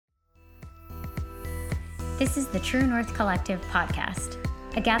This is the True North Collective podcast,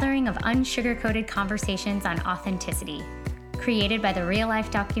 a gathering of unsugar-coated conversations on authenticity, created by the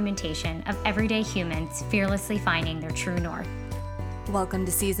real-life documentation of everyday humans fearlessly finding their true north. Welcome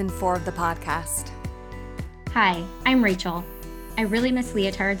to Season 4 of the podcast. Hi, I'm Rachel. I really miss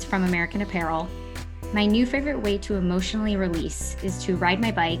leotards from American Apparel. My new favorite way to emotionally release is to ride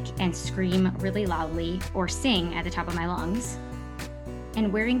my bike and scream really loudly or sing at the top of my lungs.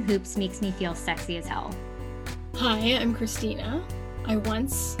 And wearing hoops makes me feel sexy as hell. Hi, I'm Christina. I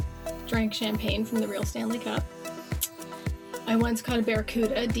once drank champagne from the real Stanley Cup. I once caught a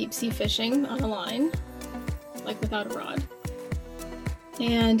barracuda deep sea fishing on a line, like without a rod.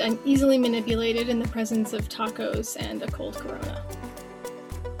 And I'm easily manipulated in the presence of tacos and a cold Corona.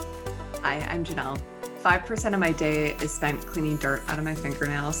 Hi, I'm Janelle. 5% of my day is spent cleaning dirt out of my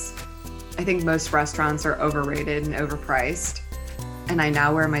fingernails. I think most restaurants are overrated and overpriced. And I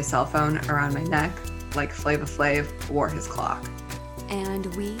now wear my cell phone around my neck like Flava Flav wore his clock. And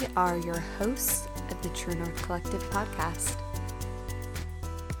we are your hosts of the True North Collective podcast.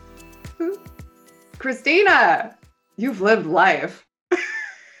 Christina, you've lived life.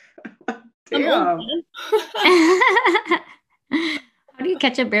 Damn. How do you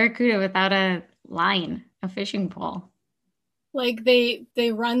catch a barracuda without a line, a fishing pole? Like they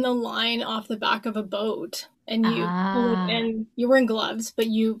run the line off the back of a boat and you pull it in. You're wearing gloves, but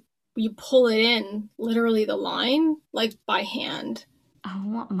you pull it in, literally the line, like by hand.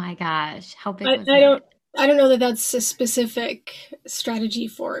 Oh my gosh. How big was it? I don't know that that's a specific strategy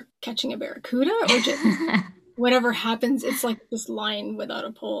for catching a barracuda or just whatever happens. It's like this line without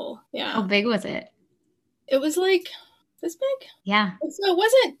a pole. Yeah. How big was it? It was like this big. Yeah. So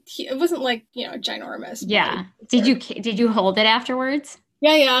it wasn't like, ginormous. Yeah. Did you hold it afterwards?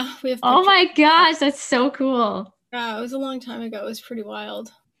 Yeah. We have. Oh my gosh, that's so cool. Yeah, it was a long time ago. It was pretty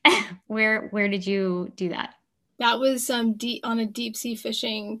wild. Where did you do that? That was on a deep sea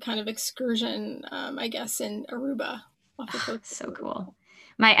fishing kind of excursion, I guess, in Aruba. Off the coast. So cool.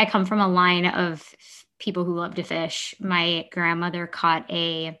 I come from a line of people who love to fish. My grandmother caught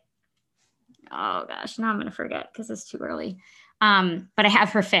oh gosh, now I'm going to forget because it's too early. But I have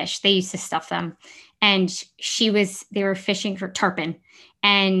her fish. They used to stuff them. And they were fishing for tarpon.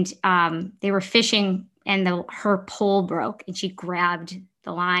 And they were fishing and her pole broke and she grabbed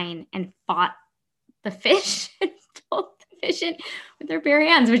the line and fought the fish and pulled the fish in with her bare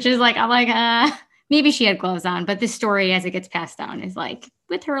hands, which is like, I'm like, maybe she had gloves on, but this story as it gets passed down is like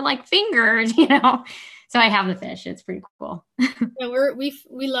with her like fingers, So I have the fish. It's pretty cool. Yeah,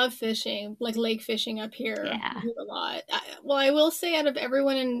 we love fishing, like lake fishing up here. Yeah. We do a lot. I will say out of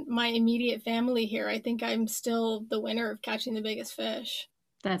everyone in my immediate family here, I think I'm still the winner of catching the biggest fish.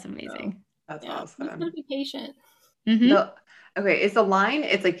 That's amazing. That's awesome. You have to be patient. Mm-hmm. Okay, is the line,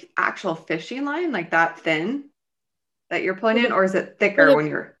 it's like actual fishing line, like that thin that you're pulling in, or is it thicker when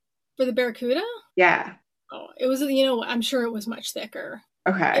you're... For the barracuda? Yeah. Oh, it was, I'm sure it was much thicker.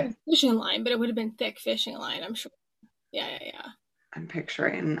 Okay. It was fishing line, but it would have been thick fishing line, I'm sure. Yeah. I'm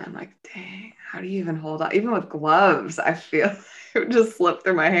picturing, I'm like, dang, how do you even hold on? Even with gloves, I feel it would just slip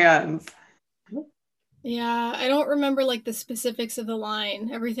through my hands. Yeah, I don't remember like the specifics of the line.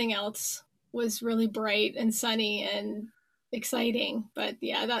 Everything else was really bright and sunny and exciting, but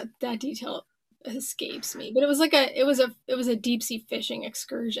yeah, that detail escapes me. But it was a deep sea fishing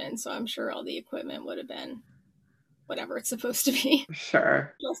excursion, so I'm sure all the equipment would have been whatever it's supposed to be.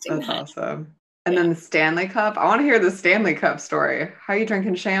 Sure. That's that. awesome. And then the Stanley Cup. I want to hear the Stanley Cup story. How are you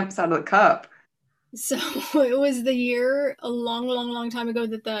drinking champs out of the cup? So it was the year a long time ago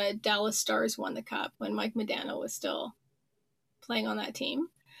that the Dallas Stars won the cup when Mike Modano was still playing on that team.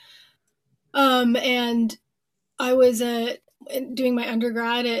 And I was doing my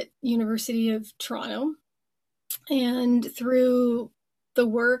undergrad at University of Toronto, and through the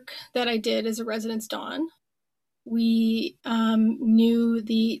work that I did as a residence don, we knew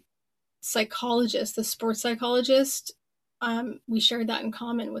the psychologist, the sports psychologist. We shared that in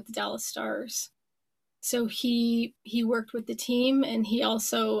common with the Dallas Stars. So he worked with the team, and he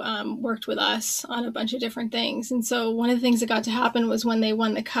also worked with us on a bunch of different things. And so one of the things that got to happen was when they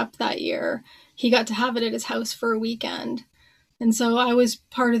won the cup that year, he got to have it at his house for a weekend. And so I was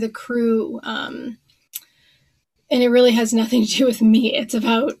part of the crew, and it really has nothing to do with me. It's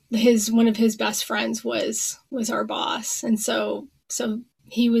about one of his best friends was our boss. And so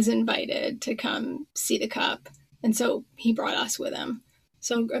he was invited to come see the cup. And so he brought us with him.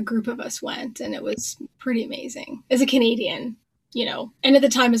 So a group of us went, and it was pretty amazing. As a Canadian, and at the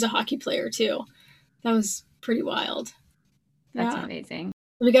time as a hockey player too. That was pretty wild. That's amazing.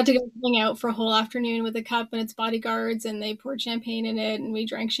 We got to go hang out for a whole afternoon with the cup and its bodyguards, and they poured champagne in it, and we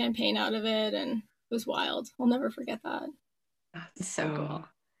drank champagne out of it, and was wild. I'll never forget that. That's So cool.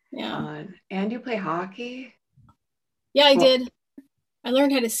 Yeah. fun. And you play hockey? Yeah, I did. I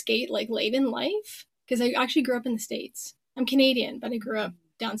learned how to skate like late in life because I actually grew up in the States. I'm Canadian, but I grew up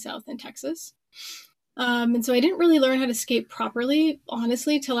down south in Texas. And so I didn't really learn how to skate properly,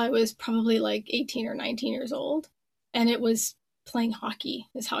 honestly, till I was probably like 18 or 19 years old. And it was playing hockey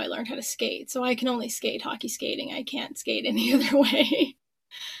is how I learned how to skate. So I can only skate hockey skating. I can't skate any other way.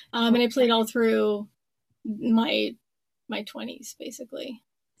 And I played all through my 20s, basically.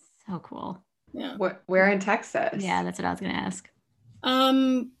 So cool. Yeah. Where in Texas? Yeah, that's what I was going to ask.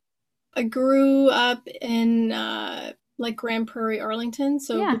 I grew up in like Grand Prairie, Arlington,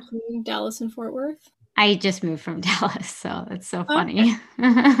 so between Dallas and Fort Worth. I just moved from Dallas, so it's so funny.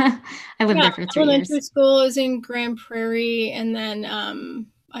 I lived there for 3 years. Elementary school is in Grand Prairie, and then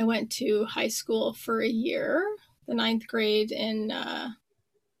I went to high school for a year, the 9th grade, and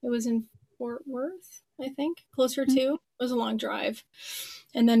it was in Fort Worth, I think, closer to. It was a long drive.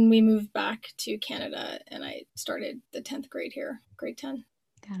 And then we moved back to Canada, and I started the 10th grade here, grade 10.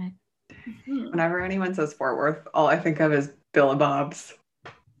 Got it. Whenever anyone says Fort Worth, all I think of is Bill and Bob's.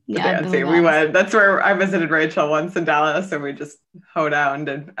 Yeah, dancing. We went. That's where I visited Rachel once in Dallas, and we just hoed out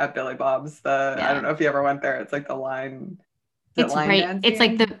at Billy Bob's. I don't know if you ever went there. It's like the line. It's right. It's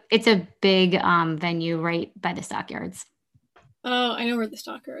like it's a big venue right by the Stockyards. Oh, I know where the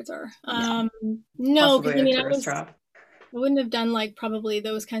Stockyards are. No, because I mean, I wouldn't have done like probably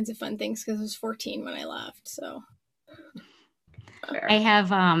those kinds of fun things because I was 14 when I left. So I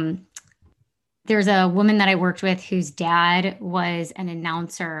have there's a woman that I worked with whose dad was an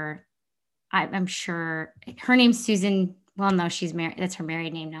announcer. I'm sure her name's Susan. Well, no, she's married. That's her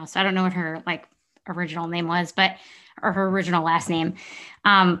married name now. So I don't know what her like original name was, or her original last name.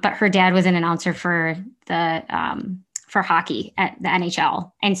 But her dad was an announcer for for hockey at the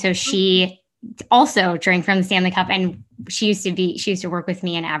NHL. And so she also drank from the Stanley Cup, and she used to work with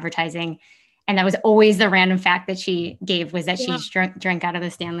me in advertising. And that was always the random fact that she gave, was that she drank out of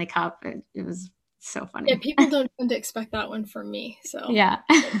the Stanley Cup. It was so funny. Yeah, people don't tend to expect that one from me. So yeah,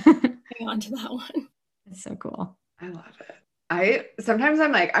 hang on to that one. It's so cool. I love it. Sometimes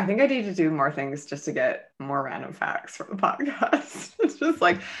I'm like, I think I need to do more things just to get more random facts from the podcast. It's just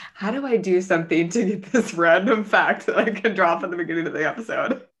like, how do I do something to get this random fact that I can drop at the beginning of the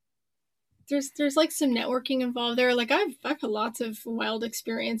episode? There's like some networking involved there. Like I've had lots of wild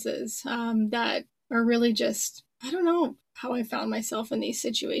experiences that are really just, I don't know how I found myself in these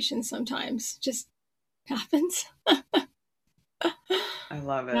situations sometimes. Just happens. I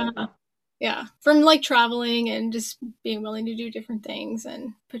love it. Yeah. From like traveling and just being willing to do different things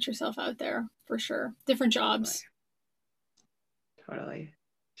and put yourself out there for sure. Different jobs. Totally.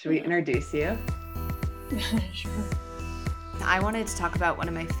 Should we introduce you? Sure. I wanted to talk about one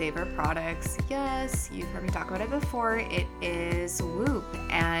of my favorite products. Yes, you've heard me talk about it before. It is Whoop,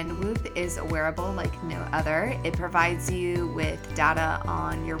 and Whoop is a wearable like no other. It provides you with data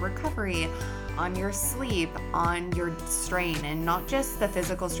on your recovery, on your sleep, on your strain, and not just the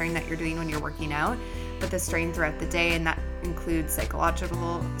physical strain that you're doing when you're working out, but the strain throughout the day, and that includes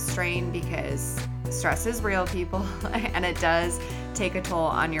psychological strain because stress is real, people, and it does take a toll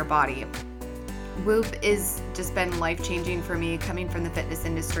on your body. Whoop has just been life-changing for me, coming from the fitness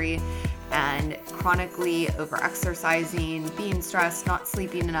industry and chronically over-exercising, being stressed, not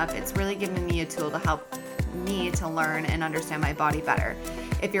sleeping enough. It's really given me a tool to help me to learn and understand my body better.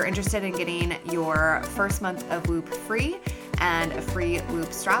 If you're interested in getting your first month of Whoop free and a free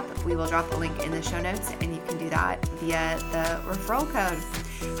Whoop strap, we will drop a link in the show notes, and you can do that via the referral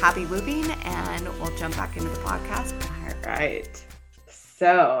code. Happy whooping, and we'll jump back into the podcast. All right.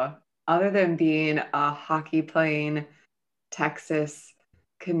 So, other than being a hockey playing Texas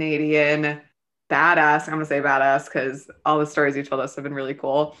Canadian badass, I'm going to say badass because all the stories you told us have been really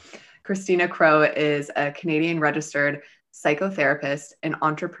cool. Christina Crowe is a Canadian registered psychotherapist, an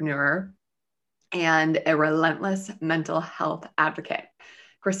entrepreneur, and a relentless mental health advocate.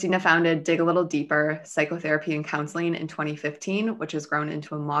 Christina founded Dig a Little Deeper Psychotherapy and Counseling in 2015, which has grown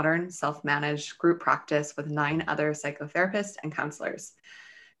into a modern self-managed group practice with 9 other psychotherapists and counselors.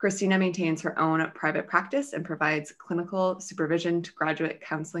 Christina maintains her own private practice and provides clinical supervision to graduate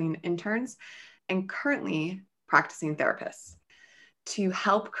counseling interns and currently practicing therapists. To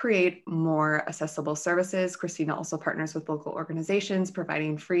help create more accessible services, Christina also partners with local organizations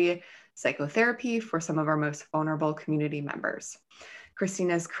providing free psychotherapy for some of our most vulnerable community members.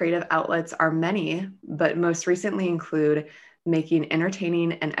 Christina's creative outlets are many, but most recently include making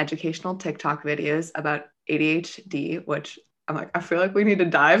entertaining and educational TikTok videos about ADHD, which I'm like, I feel like we need to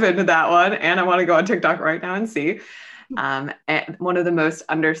dive into that one. And I want to go on TikTok right now and see. And one of the most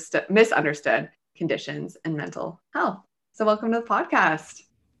misunderstood conditions and mental health. So welcome to the podcast.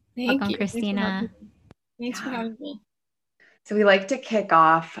 Thank Welcome, you. Christina. Thanks for having me. So we like to kick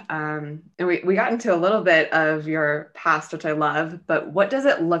off, and we got into a little bit of your past, which I love, but what does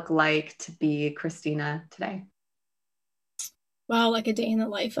it look like to be Christina today? Wow, like a day in the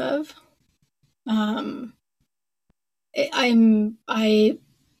life of. I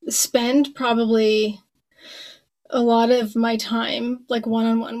spend probably a lot of my time like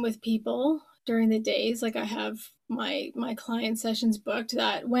one-on-one with people during the days. Like I have my client sessions booked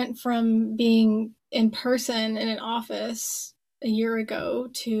that went from being in person in an office a year ago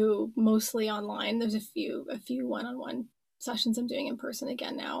to mostly online. There's a few one-on-one sessions I'm doing in person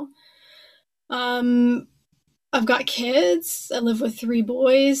again now. I've got kids. I live with 3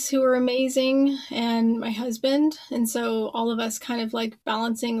 boys who are amazing and my husband. And so all of us kind of like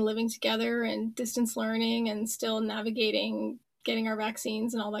balancing living together and distance learning and still navigating getting our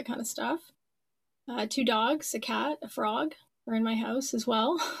vaccines and all that kind of stuff. 2 dogs, a cat, a frog are in my house as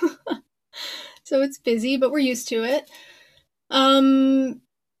well. So it's busy, but we're used to it.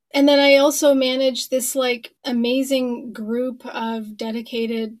 And then I also manage this like amazing group of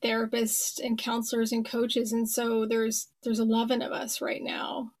dedicated therapists and counselors and coaches. And so there's 11 of us right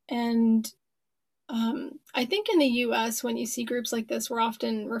now. And I think in the US, when you see groups like this, we're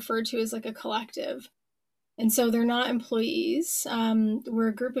often referred to as like a collective. And so they're not employees. We're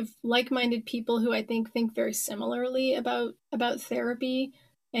a group of like-minded people who I think very similarly about therapy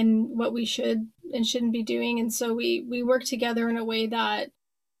and what we should and shouldn't be doing. And so we work together in a way that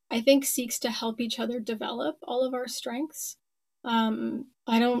I think seeks to help each other develop all of our strengths. I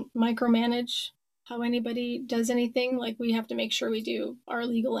don't micromanage how anybody does anything. Like we have to make sure we do our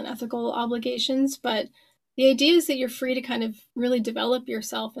legal and ethical obligations, but the idea is that you're free to kind of really develop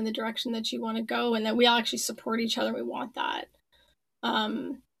yourself in the direction that you want to go, and that we all actually support each other. We want that.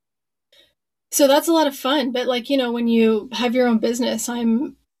 So that's a lot of fun. But like, you know, when you have your own business,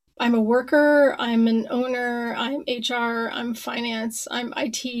 I'm a worker, I'm an owner, I'm HR, I'm finance, I'm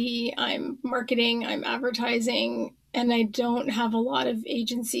IT, I'm marketing, I'm advertising, and I don't have a lot of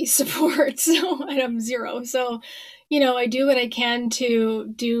agency support. So I have 0. So, you know, I do what I can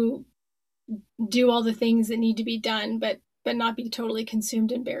to do all the things that need to be done, but not be totally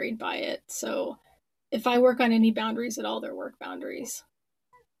consumed and buried by it. So if I work on any boundaries at all, they're work boundaries.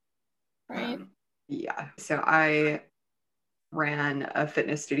 Right? Yeah. So I ran a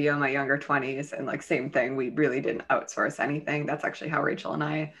fitness studio in my younger 20s, and like same thing, we really didn't outsource anything. That's actually how Rachel and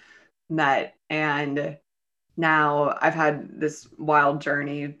I met. And now I've had this wild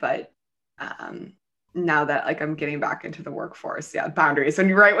journey, but now that like I'm getting back into the workforce, boundaries.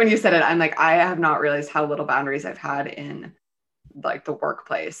 And right when you said it, I'm like, I have not realized how little boundaries I've had in like the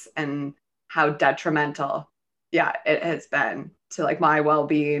workplace and how detrimental it has been to like my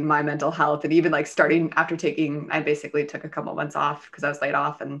well-being, my mental health. And even like starting after I basically took a couple months off because I was laid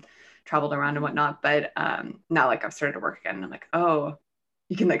off and traveled around and whatnot. But now like I've started to work again, and I'm like, oh,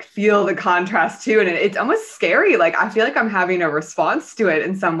 you can like feel the contrast too. And it's almost scary. Like I feel like I'm having a response to it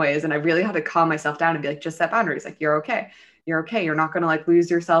in some ways. And I really had to calm myself down and be like, just set boundaries. Like, you're okay. You're okay. You're not going to like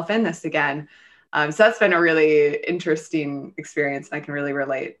lose yourself in this again. So that's been a really interesting experience. And I can really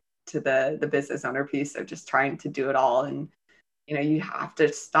relate to the business owner piece of just trying to do it all. And, you know, you have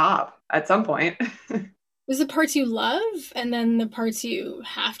to stop at some point. There's the parts you love, and then the parts you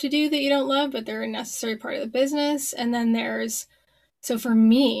have to do that you don't love, but they're a necessary part of the business. And then so for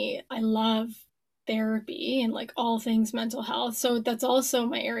me, I love therapy and like all things mental health. So that's also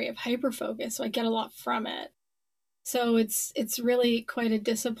my area of hyper focus. So I get a lot from it. So it's really quite a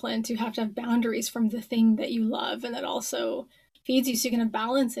discipline to have boundaries from the thing that you love, and that also feeds you so you can have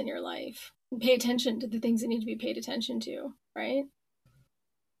balance in your life and pay attention to the things that need to be paid attention to, right?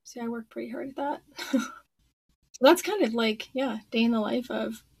 See, I work pretty hard at that. So that's kind of like, day in the life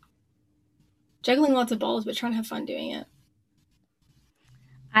of juggling lots of balls, but trying to have fun doing it.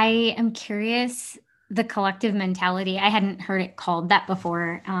 I am curious, the collective mentality. I hadn't heard it called that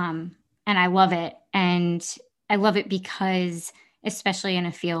before. And I love it. And I love it because, especially in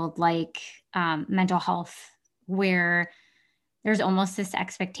a field like mental health, where there's almost this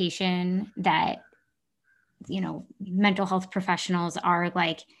expectation that, you know, mental health professionals are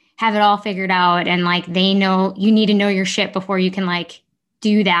like, have it all figured out. And like, they know you need to know your shit before you can like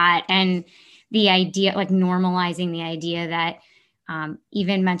do that. And the idea, like normalizing the idea that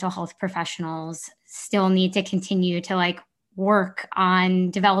even mental health professionals still need to continue to like work on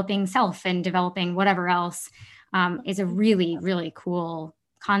developing self and developing whatever else is a really, really cool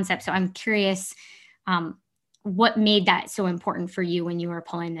concept. So I'm curious, what made that so important for you when you were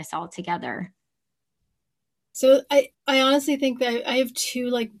pulling this all together? So I honestly think that I have two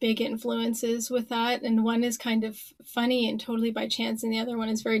like big influences with that. And one is kind of funny and totally by chance, and the other one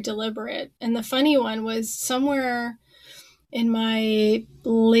is very deliberate. And the funny one was somewhere in my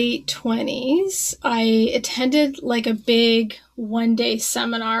late 20s, I attended like a big 1-day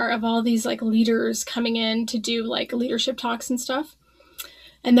seminar of all these like leaders coming in to do like leadership talks and stuff.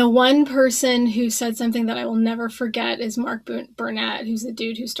 And the one person who said something that I will never forget is Mark Burnett, who's the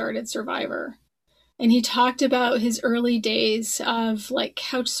dude who started Survivor. And he talked about his early days of like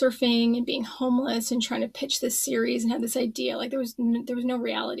couch surfing and being homeless and trying to pitch this series and had this idea. Like there was no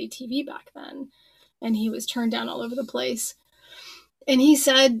reality TV back then. And he was turned down all over the place. And he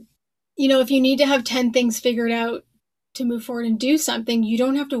said, you know, if you need to have 10 things figured out to move forward and do something, you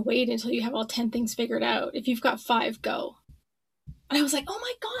don't have to wait until you have all 10 things figured out. If you've got 5, go. And I was like, oh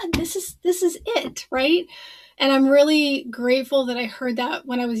my God, this is it, right? And I'm really grateful that I heard that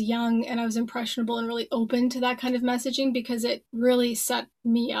when I was young and I was impressionable and really open to that kind of messaging, because it really set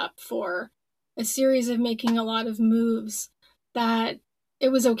me up for a series of making a lot of moves that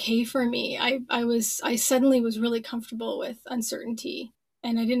it was okay for me. I suddenly was really comfortable with uncertainty,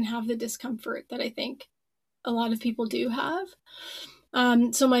 and I didn't have the discomfort that I think a lot of people do have.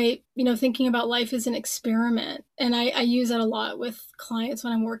 So my, thinking about life as an experiment, and I use that a lot with clients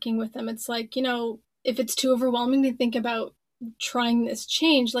when I'm working with them. It's like, if it's too overwhelming to think about trying this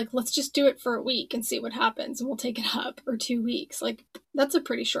change, like, let's just do it for a week and see what happens, and we'll take it up, or 2 weeks. Like, that's a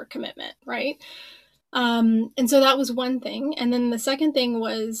pretty short commitment, right? And so that was one thing. And then the second thing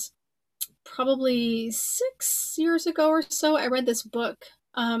was probably 6 years ago or so, I read this book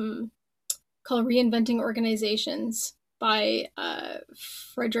called Reinventing Organizations by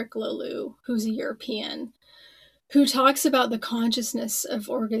Frederick Laloux, who's a European, who talks about the consciousness of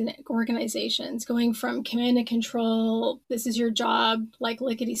organizations, going from command and control, this is your job, like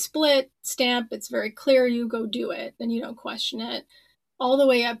lickety split, stamp, it's very clear, you go do it, and you don't question it, all the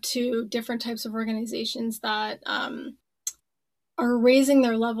way up to different types of organizations that are raising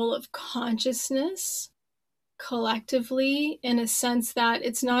their level of consciousness collectively, in a sense that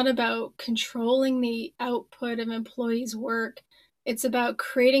it's not about controlling the output of employees' work. It's about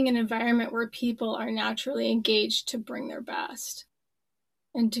creating an environment where people are naturally engaged to bring their best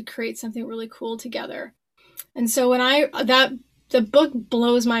and to create something really cool together. And so when the book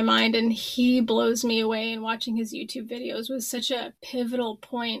blows my mind, and he blows me away, and watching his YouTube videos was such a pivotal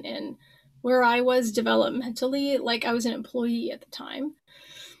point in where I was developmentally. Like, I was an employee at the time.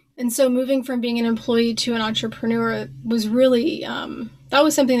 And so moving from being an employee to an entrepreneur was really, that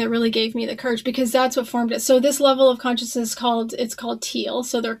was something that really gave me the courage, because that's what formed it. So this level of consciousness it's called teal.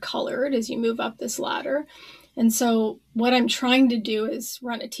 So they're colored as you move up this ladder. And so what I'm trying to do is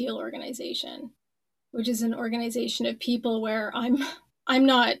run a teal organization, which is an organization of people where I'm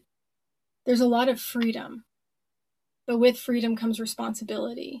not, there's a lot of freedom, but with freedom comes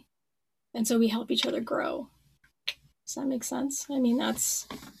responsibility. And so we help each other grow. Does that make sense? I mean,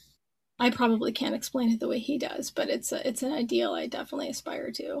 I probably can't explain it the way he does, but it's an ideal I definitely aspire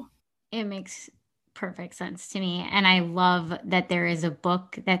to. It makes perfect sense to me. And I love that there is a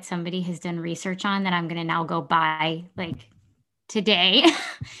book that somebody has done research on that I'm going to now go buy like today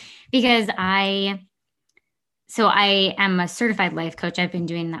because I am a certified life coach. I've been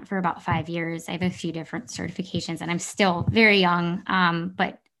doing that for about 5 years. I have a few different certifications, and I'm still very young.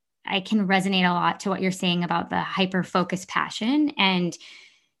 But I can resonate a lot to what you're saying about the hyper-focused passion, and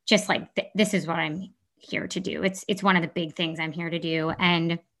just like, this is what I'm here to do. It's one of the big things I'm here to do.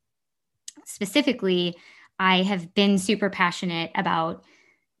 And specifically, I have been super passionate about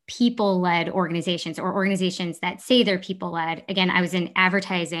people-led organizations, or organizations that say they're people-led. Again, I was in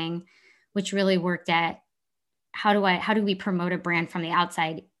advertising, which really worked at how do we promote a brand from the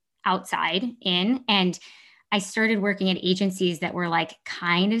outside in? And I started working at agencies that were like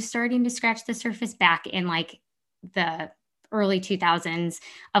kind of starting to scratch the surface back in like the early 2000s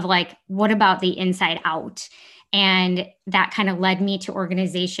of like, what about the inside out? And that kind of led me to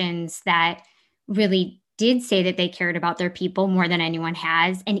organizations that really did say that they cared about their people more than anyone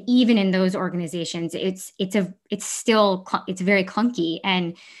has. And even in those organizations, it's very clunky.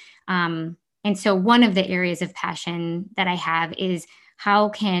 And so one of the areas of passion that I have is, how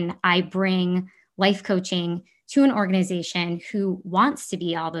can I bring life coaching to an organization who wants to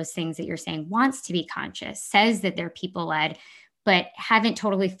be all those things that you're saying, wants to be conscious, says that they're people-led, but haven't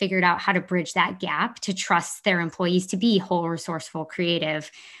totally figured out how to bridge that gap to trust their employees to be whole, resourceful, creative.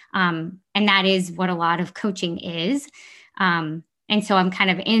 And that is what a lot of coaching is. And so I'm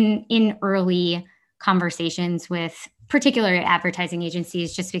kind of in early conversations with particular advertising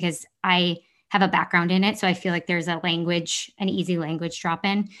agencies, just because I have a background in it. So I feel like there's an easy language drop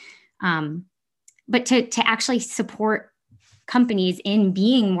in. but to actually support companies in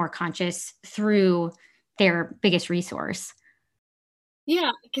being more conscious through their biggest resource.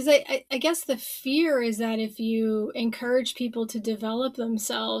 Yeah, because I guess the fear is that if you encourage people to develop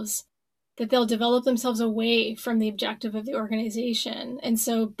themselves, that they'll develop themselves away from the objective of the organization. And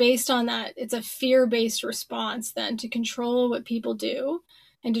so based on that, it's a fear-based response then to control what people do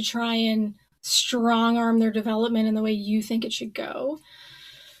and to try and strong arm their development in the way you think it should go.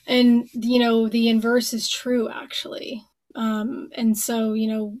 And, the inverse is true, actually. And so,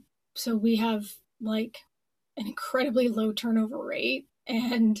 so we have like an incredibly low turnover rate,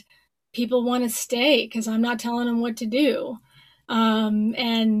 and people want to stay because I'm not telling them what to do.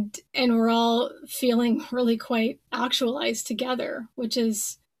 And we're all feeling really quite actualized together, which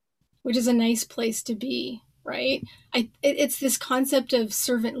is a nice place to be, right? It's this concept of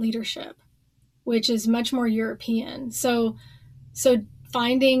servant leadership, which is much more European. So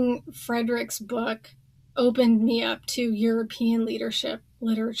finding Frederick's book opened me up to European leadership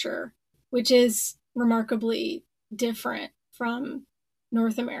literature, which is remarkably different from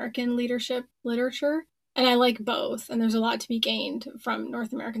North American leadership literature. And I like both. And there's a lot to be gained from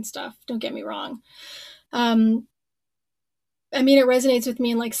North American stuff. Don't get me wrong. It resonates with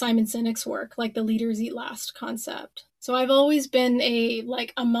me in like Simon Sinek's work, like the leaders eat last concept. So I've always been a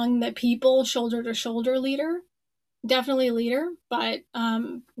like among the people, shoulder to shoulder leader. Definitely a leader, but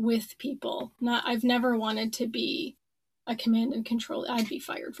with people. I've never wanted to be a command and control. I'd be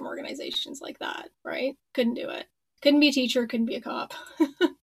fired from organizations like that, right? Couldn't do it. Couldn't be a teacher, couldn't be a cop.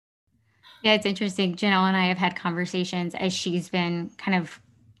 Yeah, it's interesting. Janelle and I have had conversations as she's been kind of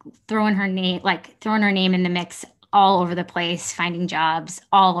throwing her name in the mix all over the place, finding jobs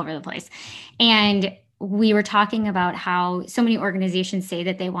all over the place. And we were talking about how so many organizations say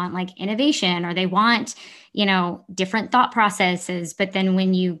that they want like innovation or they want, different thought processes. But then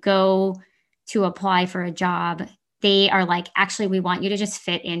when you go to apply for a job, they are like, actually, we want you to just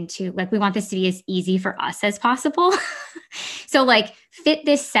fit into, like, we want this to be as easy for us as possible. So like fit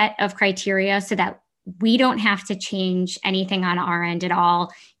this set of criteria so that we don't have to change anything on our end at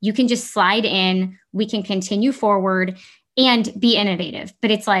all. You can just slide in, we can continue forward and be innovative.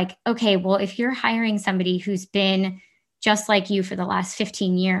 But it's like, okay, well, if you're hiring somebody who's been just like you for the last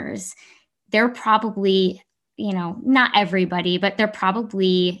 15 years, they're probably, not everybody, but they're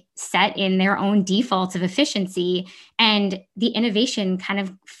probably set in their own defaults of efficiency, and the innovation kind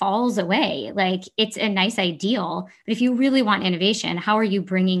of falls away. Like it's a nice ideal, but if you really want innovation, how are you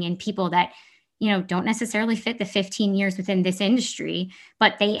bringing in people that, don't necessarily fit the 15 years within this industry,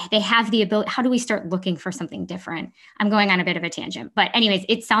 but they have the ability? How do we start looking for something different? I'm going on a bit of a tangent, but anyways,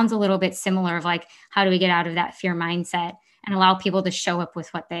 it sounds a little bit similar of like, how do we get out of that fear mindset and allow people to show up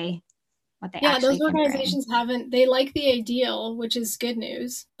with what they those organizations they like the ideal, which is good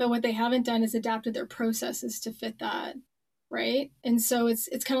news, but what they haven't done is adapted their processes to fit that, right? And so it's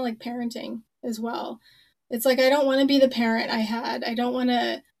kind of like parenting as well. It's like, I don't want to be the parent I don't want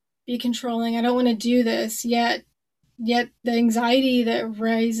to be controlling, I don't want to do this, yet the anxiety that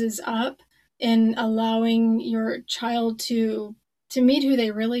rises up in allowing your child to meet who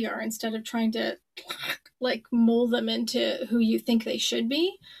they really are instead of trying to like mold them into who you think they should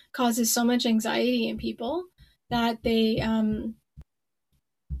be causes so much anxiety in people that they're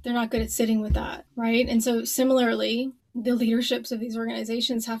not good at sitting with that, right? And so similarly, the leaderships of these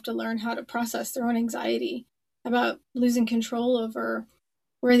organizations have to learn how to process their own anxiety about losing control over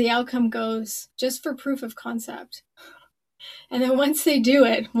where the outcome goes just for proof of concept. And then once they do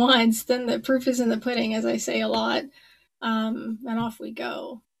it once, then the proof is in the pudding, as I say a lot, and off we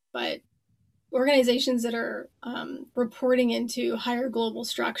go. But organizations that are reporting into higher global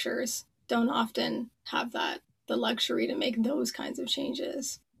structures don't often have the luxury to make those kinds of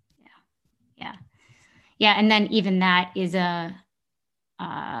changes. Yeah. And then even that is a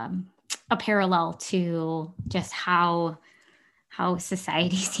parallel to just how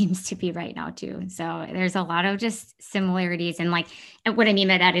society seems to be right now too. So there's a lot of just similarities. And like, and what I mean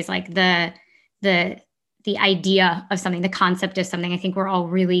by that is like the idea of something, the concept of something. I think we're all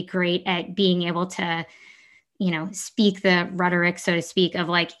really great at being able to, speak the rhetoric, so to speak, of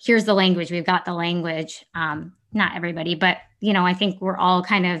like, here's the language, we've got the language. Not everybody, but, I think we're all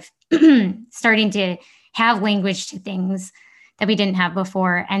kind of starting to have language to things that we didn't have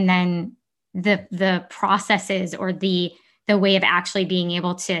before. And then the processes or the way of actually being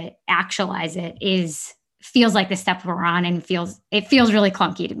able to actualize it feels like the step we're on, and it feels really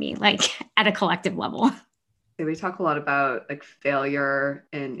clunky to me, like at a collective level. We talk a lot about like failure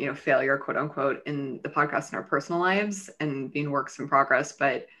and, failure, quote unquote, in the podcast in our personal lives and being works in progress.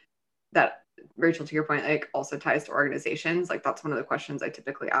 But that Rachel, to your point, like also ties to organizations. Like that's one of the questions I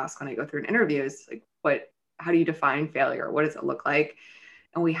typically ask when I go through an interview is like, how do you define failure? What does it look like?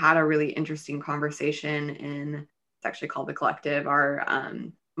 And we had a really interesting conversation it's actually called The Collective, our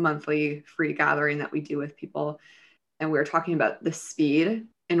monthly free gathering that we do with people. And we were talking about the speed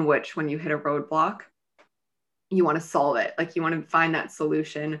in which when you hit a roadblock, you want to solve it. Like you want to find that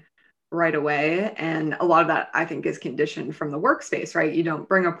solution right away. And a lot of that, I think, is conditioned from the workspace, right? You don't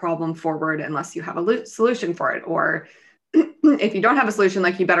bring a problem forward unless you have a solution for it. Or if you don't have a solution,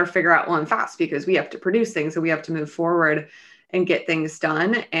 like you better figure out one fast because we have to produce things and we have to move forward and get things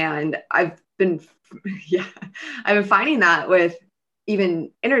done. And I've been finding that with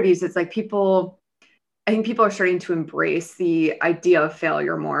even interviews. It's like I think people are starting to embrace the idea of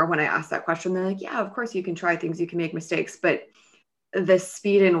failure more. When I ask that question, they're like, yeah, of course you can try things, you can make mistakes, but the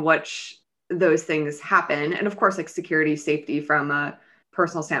speed in which those things happen, and of course, like security, safety from a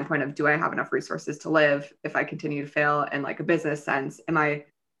personal standpoint of, do I have enough resources to live if I continue to fail? And like a business sense,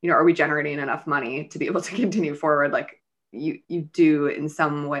 are we generating enough money to be able to continue forward? Like you do in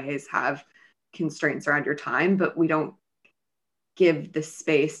some ways have constraints around your time, but we don't give the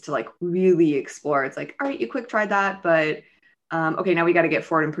space to like really explore. It's like, all right, you quick tried that, but okay, now we got to get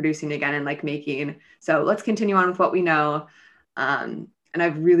forward and producing again and like making. So let's continue on with what we know. And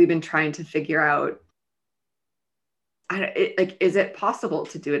I've really been trying to figure out, is it possible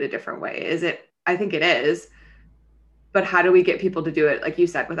to do it a different way? I think it is, but how do we get people to do it, like you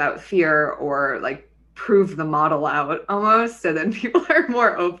said, without fear or like prove the model out almost, so then people are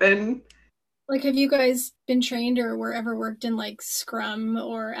more open? Like, have you guys been trained or ever worked in like Scrum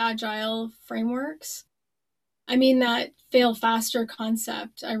or Agile frameworks? I mean, that fail faster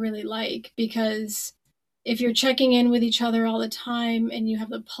concept I really like, because if you're checking in with each other all the time and you have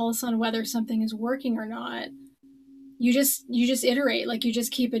the pulse on whether something is working or not, you just iterate. Like you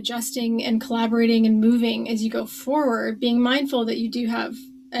just keep adjusting and collaborating and moving as you go forward, being mindful that you do have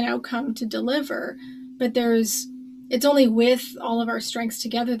an outcome to deliver, but it's only with all of our strengths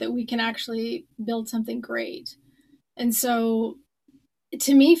together that we can actually build something great. And so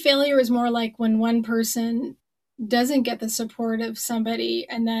to me, failure is more like when one person doesn't get the support of somebody,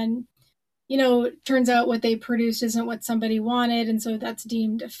 and then, it turns out what they produced isn't what somebody wanted. And so that's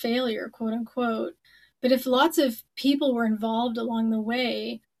deemed a failure, quote unquote. But if lots of people were involved along the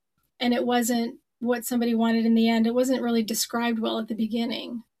way and it wasn't what somebody wanted in the end, it wasn't really described well at the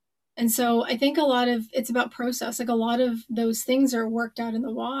beginning. And so I think it's about process. Like a lot of those things are worked out in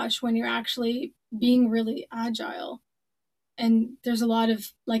the wash when you're actually being really agile. And there's a lot of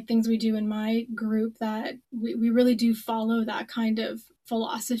like things we do in my group that we really do follow that kind of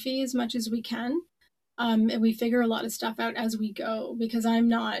philosophy as much as we can. And we figure a lot of stuff out as we go, because I'm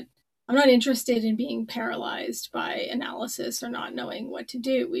not interested in being paralyzed by analysis or not knowing what to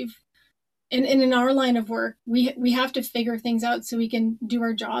do. In our line of work, we have to figure things out so we can do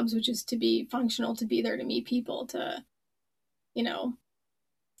our jobs, which is to be functional, to be there to meet people, I'd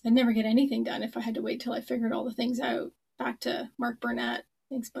never get anything done if I had to wait till I figured all the things out. Back to Mark Burnett.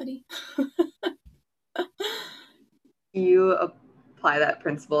 Thanks, buddy. Do you apply that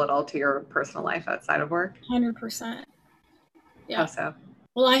principle at all to your personal life outside of work? 100%. Yeah. How so?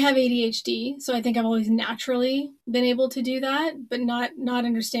 Well, I have ADHD, so I think I've always naturally been able to do that, but not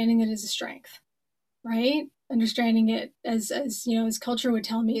understanding it as a strength, right? Understanding it as culture would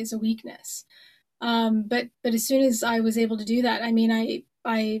tell me, as a weakness. But as soon as I was able to do that, I mean,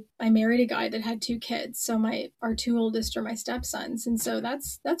 I married a guy that had 2 kids. So our 2 oldest are my stepsons. And so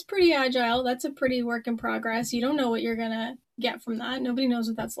that's pretty agile. That's a pretty work in progress. You don't know what you're going to get from that. Nobody knows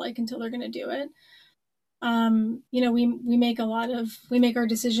what that's like until they're going to do it. We make our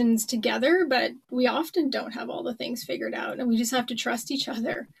decisions together, but we often don't have all the things figured out, and we just have to trust each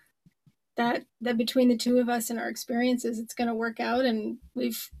other that between the 2 of us and our experiences, it's going to work out. And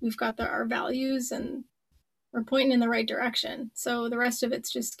we've got our values and we're pointing in the right direction. So the rest of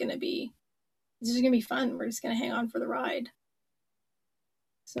it's just going to be fun. We're just going to hang on for the ride.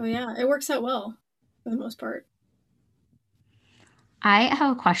 So yeah, it works out well for the most part. I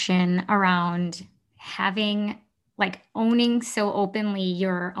have a question around owning so openly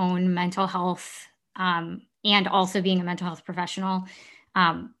your own mental health, and also being a mental health professional.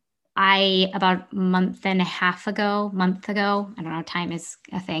 About a month ago, I don't know, time is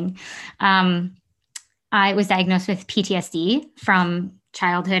a thing. I was diagnosed with PTSD from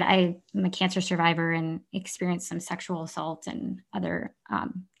childhood. I'm a cancer survivor and experienced some sexual assault and other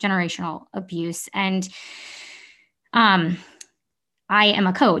generational abuse. And I am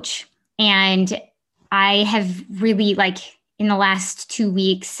a coach, and I have really, in the last 2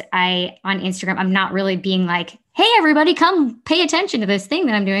 weeks, on Instagram, I'm not really being like, hey, everybody, come pay attention to this thing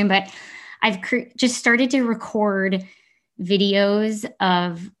that I'm doing. But just started to record videos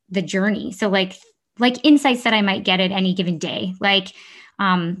of the journey. So like insights that I might get at any given day. Like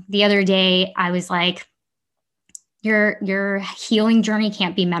the other day I was like, your healing journey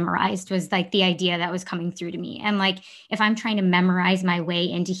can't be memorized, was like the idea that was coming through to me. And like, if I'm trying to memorize my way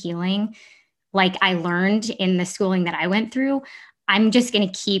into healing, like I learned in the schooling that I went through, I'm just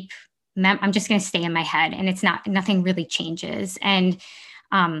going to I'm just going to stay in my head, and nothing really changes. And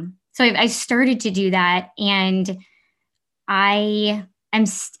so I started to do that. And I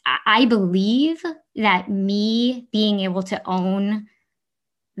believe that me being able to own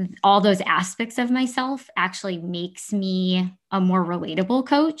all those aspects of myself actually makes me a more relatable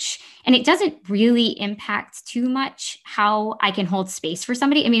coach. And it doesn't really impact too much how I can hold space for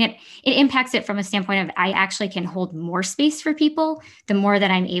somebody. I mean, it impacts it from a standpoint of I actually can hold more space for people the more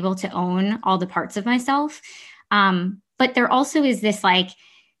that I'm able to own all the parts of myself. But there also is this like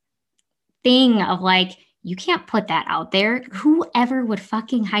thing of like, you can't put that out there. Whoever would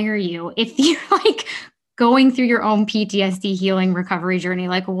fucking hire you if you're like going through your own PTSD healing recovery journey?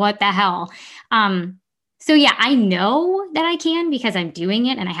 Like, what the hell? So yeah, I know that I can because I'm doing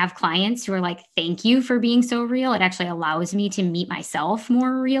it, and I have clients who are like, thank you for being so real. It actually allows me to meet myself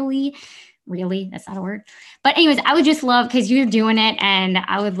more really. Really, that's not a word. But anyways, I would just love, because you're doing it, and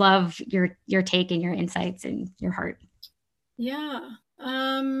I would love your take and your insights and your heart. Yeah.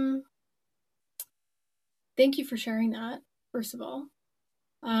 Thank you for sharing that, first of all.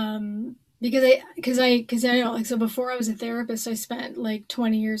 Because I know, like, so before I was a therapist, I spent like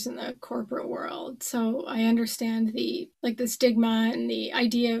 20 years in the corporate world. So I understand the stigma and the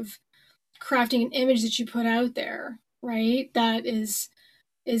idea of crafting an image that you put out there, right? That is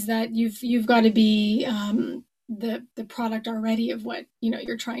that you've got to be the product already of what,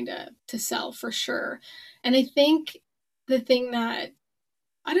 you're trying to sell, for sure. And I think the thing that,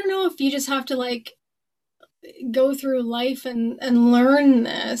 I don't know if you just have to like go through life and learn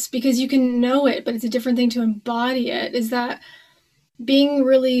this, because you can know it, but it's a different thing to embody it, is that being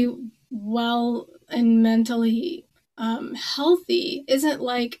really well and mentally healthy isn't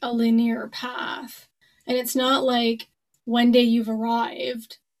like a linear path. And it's not like one day you've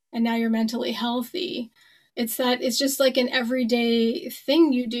arrived and now you're mentally healthy. It's just like an everyday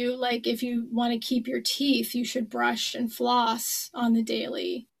thing you do. Like if you want to keep your teeth, you should brush and floss on the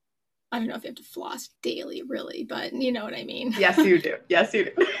daily. I don't know if you have to floss daily, really, but you know what I mean. Yes, you do. Yes, you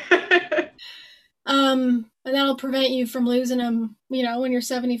do. And that'll prevent you from losing them, when you're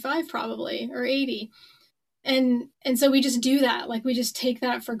 75 probably, or 80. And so we just do that. Like we just take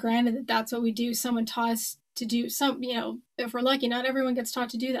that for granted that that's what we do. Someone taught us to do some, if we're lucky, not everyone gets taught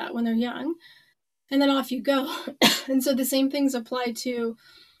to do that when they're young. And then off you go. And so the same things apply to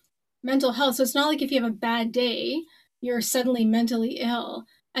mental health. So it's not like if you have a bad day, you're suddenly mentally ill.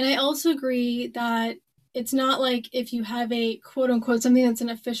 And I also agree that it's not like if you have a quote unquote something that's an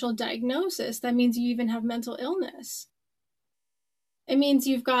official diagnosis, that means you even have mental illness. It means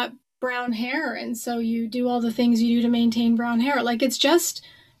you've got brown hair, and so you do all the things you do to maintain brown hair. Like it's just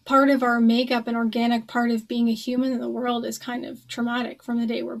part of our makeup, an organic part of being a human in the world is kind of traumatic from the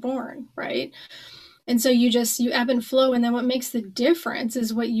day we're born, right? And so you ebb and flow. And then what makes the difference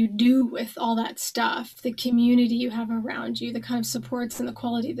is what you do with all that stuff, the community you have around you, the kind of supports and the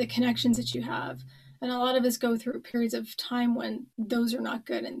quality of the connections that you have. And a lot of us go through periods of time when those are not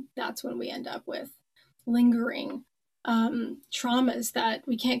good. And that's when we end up with lingering traumas that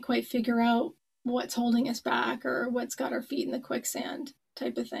we can't quite figure out what's holding us back or what's got our feet in the quicksand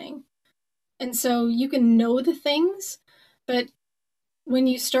type of thing. And so you can know the things, but when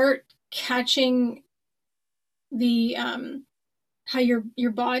you start catching the how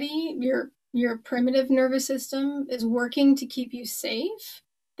your body, your primitive nervous system is working to keep you safe,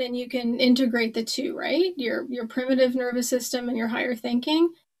 then you can integrate the two, right? Your primitive nervous system and your higher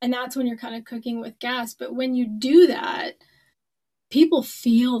thinking, and that's when you're kind of cooking with gas. But when you do that, people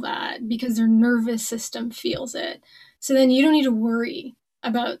feel that because their nervous system feels it. So then you don't need to worry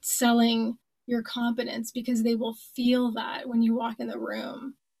about selling your competence because they will feel that when you walk in the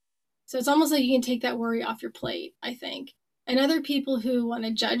room. So it's almost like you can take that worry off your plate, I think. And other people who want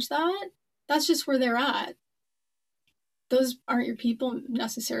to judge that, that's just where they're at. Those aren't your people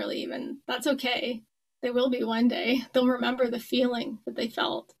necessarily even. That's okay. They will be one day. They'll remember the feeling that they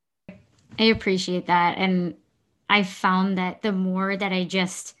felt. I appreciate that. And I found that the more that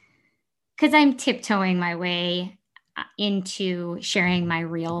because I'm tiptoeing my way into sharing my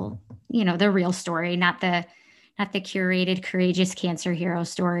real, the real story, not the curated, courageous cancer hero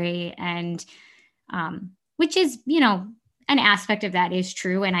story. And which is, an aspect of that is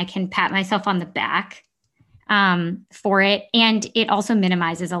true. And I can pat myself on the back for it. And it also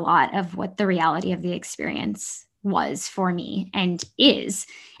minimizes a lot of what the reality of the experience was for me and is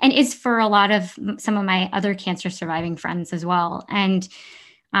for a lot of some of my other cancer surviving friends as well. And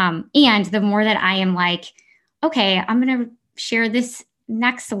the more that I am like, okay, I'm going to share this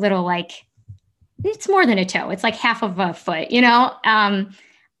next little, like, it's more than a toe. It's like half of a foot,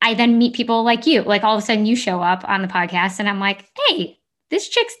 I then meet people like you, like all of a sudden you show up on the podcast and I'm like, hey, this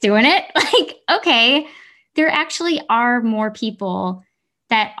chick's doing it. Like, okay, there actually are more people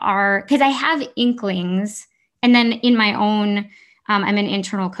that are, because I have inklings. And then in my own, I'm an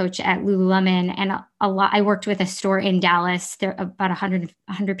internal coach at Lululemon, and I worked with a store in Dallas. There are about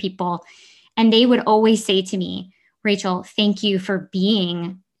 100 people. And they would always say to me, Rachel, thank you for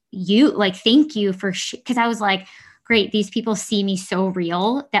being you. Like, thank you for, because I was like, great, these people see me so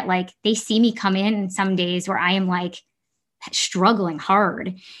real that like they see me come in some days where I am like struggling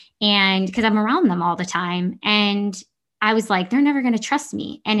hard, and because I'm around them all the time. And I was like, they're never going to trust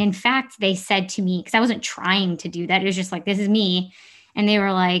me. And in fact, they said to me, because I wasn't trying to do that, it was just like, this is me. And they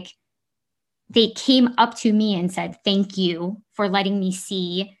were like, they came up to me and said, thank you for letting me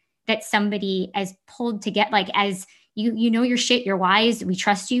see that somebody as pulled to get, like, as you know your shit, you're wise, we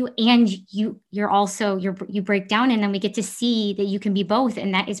trust you, and you're also you break down, and then we get to see that you can be both,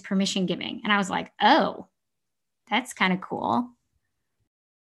 and that is permission giving. And I was like, oh, that's kind of cool.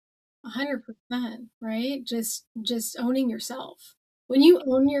 100%, right? Just owning yourself. When you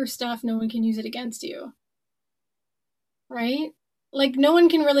own your stuff, no one can use it against you, right? Like, no one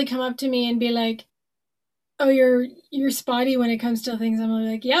can really come up to me and be like, oh, you're spotty when it comes to things. I'm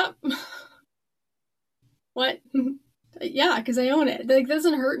like, yep. What? Yeah, because I own it. Like,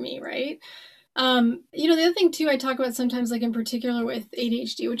 doesn't hurt me, right? The other thing too, I talk about sometimes, like in particular with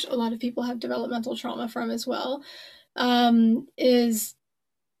ADHD, which a lot of people have developmental trauma from as well, is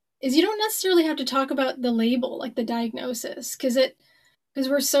you don't necessarily have to talk about the label, like the diagnosis, because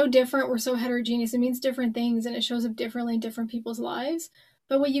we're so different, we're so heterogeneous, it means different things, and it shows up differently in different people's lives.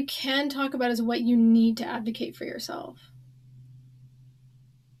 But what you can talk about is what you need to advocate for yourself,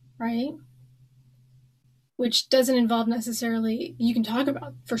 right? Which doesn't involve necessarily, you can talk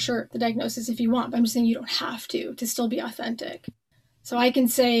about, for sure, the diagnosis if you want, but I'm just saying you don't have to still be authentic. So I can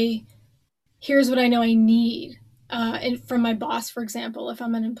say, here's what I know I need. And from my boss, for example, if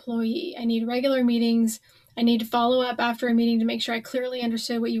I'm an employee, I need regular meetings. I need to follow up after a meeting to make sure I clearly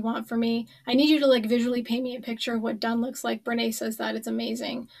understood what you want from me. I need you to like visually paint me a picture of what done looks like. Brene says that, it's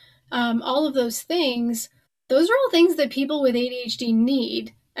amazing. All of those things, those are all things that people with ADHD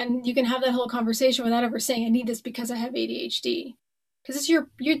need. And you can have that whole conversation without ever saying, I need this because I have ADHD. Because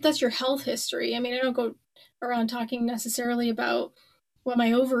it's that's your health history. I mean, I don't go around talking necessarily about what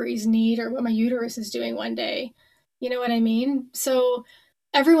my ovaries need or what my uterus is doing one day. You know what I mean? So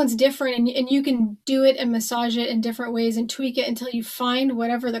everyone's different, and you can do it and massage it in different ways and tweak it until you find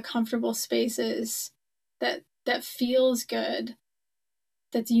whatever the comfortable space is that feels good,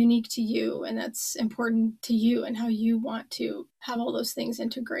 that's unique to you, and that's important to you and how you want to have all those things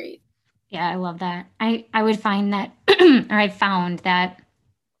integrate. Yeah, I love that. I would find that, or I've found that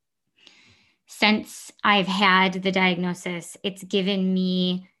since I've had the diagnosis, it's given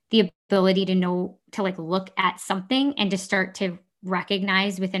me the ability to know, to like look at something and to start to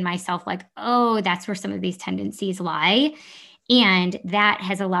recognize within myself, like, oh, that's where some of these tendencies lie. And that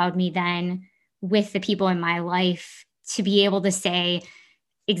has allowed me then with the people in my life to be able to say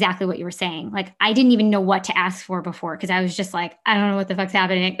exactly what you were saying. Like, I didn't even know what to ask for before, because I was just like, I don't know what the fuck's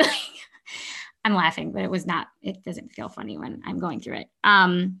happening. I'm laughing, but it doesn't feel funny when I'm going through it.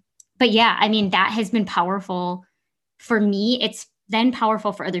 But yeah, I mean, that has been powerful for me. It's then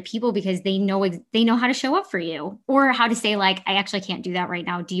powerful for other people because they know how to show up for you, or how to say like, I actually can't do that right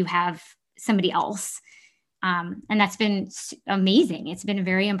now. Do you have somebody else? And that's been amazing. It's been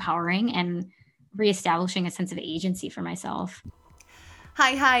very empowering and reestablishing a sense of agency for myself.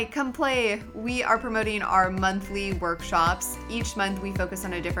 Hi, come play. We are promoting our monthly workshops. Each month we focus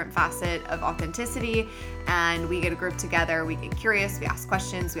on a different facet of authenticity, and we get a group together, we get curious, we ask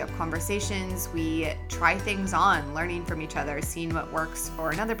questions, we have conversations, we try things on, learning from each other, seeing what works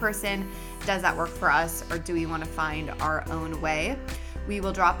for another person. Does that work for us, or do we want to find our own way? We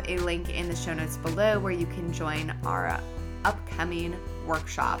will drop a link in the show notes below where you can join our upcoming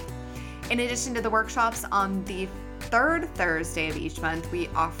workshop. In addition to the workshops, on the third Thursday of each month, we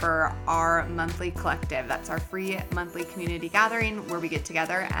offer our monthly collective. That's our free monthly community gathering where we get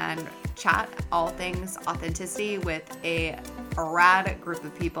together and chat all things authenticity with a rad group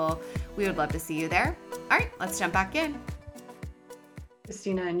of people. We would love to see you there. All right, let's jump back in.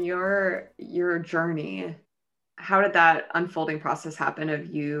 Christina, in your journey, how did that unfolding process happen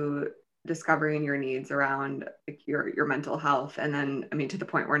of you discovering your needs around like your mental health. And then, I mean, to the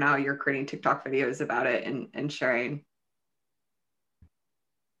point where now you're creating TikTok videos about it and sharing.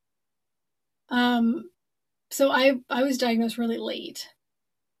 So I was diagnosed really late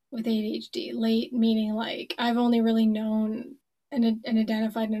with ADHD. Late meaning like I've only really known and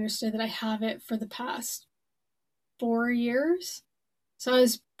identified and understood that I have it for the past 4 years. So I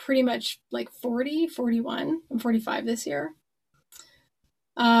was pretty much like 40, 41. I'm 45 this year.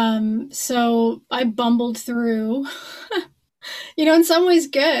 So I bumbled through, in some ways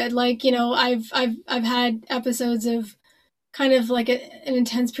good. Like, I've had episodes of kind of like an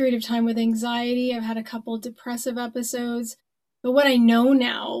intense period of time with anxiety. I've had a couple depressive episodes. But what I know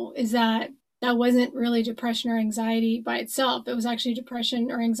now is that wasn't really depression or anxiety by itself. It was actually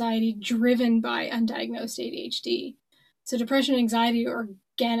depression or anxiety driven by undiagnosed ADHD. So depression and anxiety are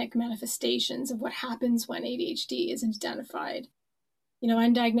organic manifestations of what happens when ADHD isn't identified.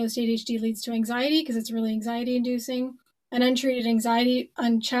 Undiagnosed ADHD leads to anxiety because it's really anxiety inducing, and untreated anxiety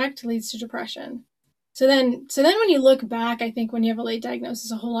unchecked leads to depression. So then when you look back, I think when you have a late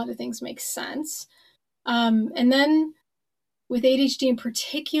diagnosis, a whole lot of things make sense. And then with ADHD in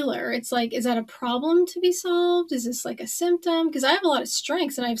particular, it's like, is that a problem to be solved? Is this like a symptom? Because I have a lot of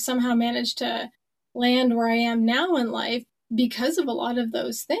strengths and I've somehow managed to land where I am now in life because of a lot of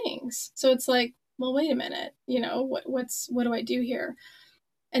those things. So it's like, well, wait a minute, what do I do here?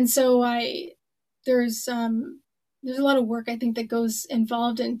 And so there's a lot of work I think that goes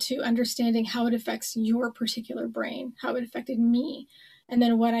involved into understanding how it affects your particular brain, how it affected me, and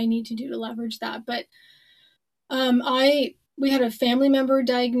then what I need to do to leverage that. But we had a family member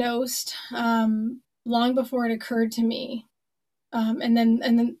diagnosed long before it occurred to me, and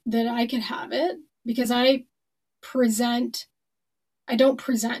then that I could have it because I don't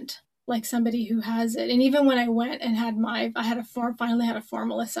present like somebody who has it. And even when I went and finally had a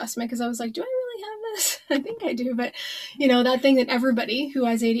formal assessment because I was like, do I really have this? I think I do. But, that thing that everybody who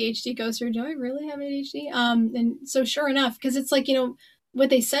has ADHD goes through, do I really have ADHD? And so sure enough, because it's like, what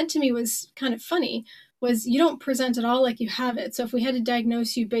they said to me was kind of funny, was you don't present at all like you have it. So if we had to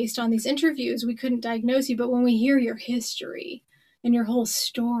diagnose you based on these interviews, we couldn't diagnose you. But when we hear your history and your whole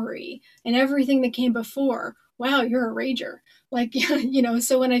story and everything that came before, wow, you're a rager. Like,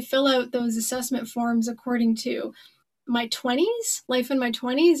 so when I fill out those assessment forms according to my 20s, life in my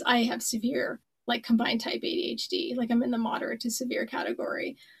 20s, I have severe, like combined type ADHD. Like I'm in the moderate to severe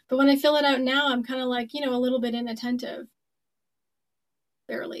category. But when I fill it out now, I'm kind of like, a little bit inattentive.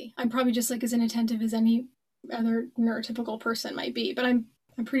 Barely. I'm probably just like as inattentive as any other neurotypical person might be, but I'm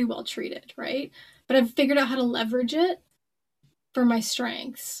pretty well treated, right? But I've figured out how to leverage it for my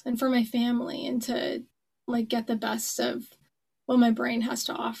strengths and for my family and to like get the best of what my brain has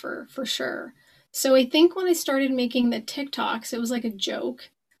to offer for sure. So I think when I started making the TikToks, it was like a joke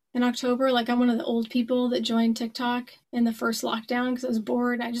in October. Like I'm one of the old people that joined TikTok in the first lockdown because I was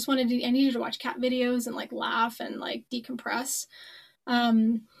bored. I needed to watch cat videos and like laugh and like decompress.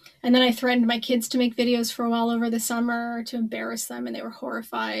 And then I threatened my kids to make videos for a while over the summer to embarrass them, and they were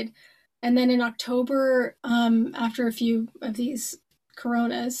horrified. And then in October, after a few of these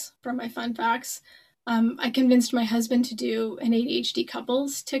coronas from my fun facts, I convinced my husband to do an ADHD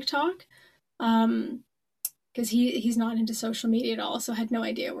couples TikTok because he's not into social media at all, so I had no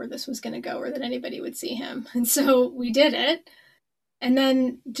idea where this was going to go or that anybody would see him. And so we did it. And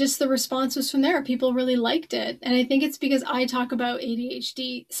then just the response was from there. People really liked it. And I think it's because I talk about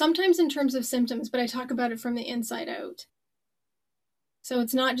ADHD, sometimes in terms of symptoms, but I talk about it from the inside out. So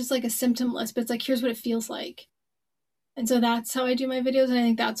it's not just like a symptom list, but it's like, here's what it feels like. And so that's how I do my videos. And I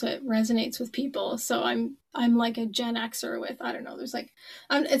think that's what resonates with people. So I'm like a Gen Xer with, I don't know, there's like,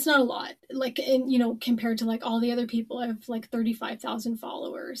 it's not a lot, like, compared to like all the other people, I have like 35,000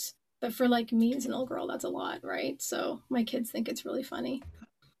 followers. But for like me as an old girl, that's a lot, right? So my kids think it's really funny.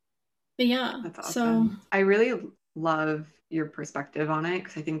 But yeah. That's awesome. So I really love your perspective on it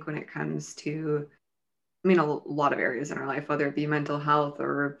because I think when it comes to, a lot of areas in our life, whether it be mental health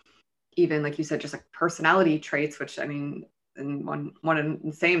or even like you said, just like personality traits, which in one and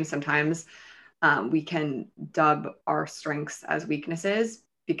the same sometimes, we can dub our strengths as weaknesses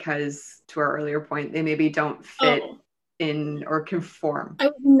because to our earlier point, they maybe don't fit in or conform. I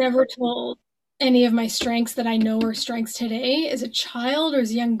was never told any of my strengths that I know are strengths today as a child or as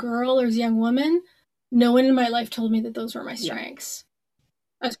a young girl or as a young woman. No one in my life told me that those were my strengths.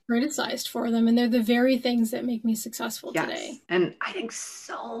 I was criticized for them, and they're the very things that make me successful today. And I think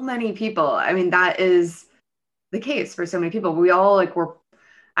so many people, that is the case for so many people. We all I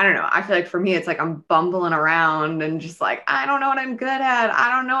don't know. I feel like for me, it's like I'm bumbling around and just like, I don't know what I'm good at. I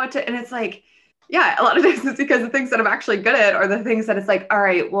don't know what to, and it's like, yeah, a lot of times it's because the things that I'm actually good at are the things that it's like, all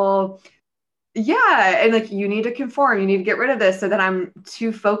right, well, yeah, and like you need to conform, you need to get rid of this. So then I'm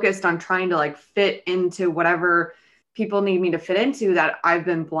too focused on trying to like fit into whatever people need me to fit into that I've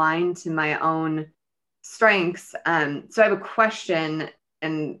been blind to my own strengths. So I have a question,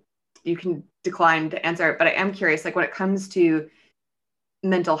 and you can decline to answer it, but I am curious, like when it comes to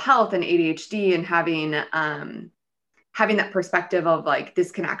mental health and ADHD and having that perspective of like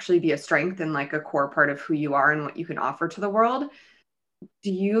this can actually be a strength and like a core part of who you are and what you can offer to the world.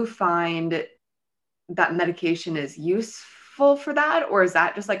 Do you find that medication is useful for that, or is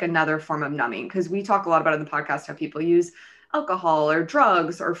that just like another form of numbing? Because we talk a lot about in the podcast how people use alcohol or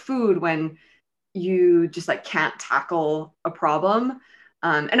drugs or food when you just like can't tackle a problem.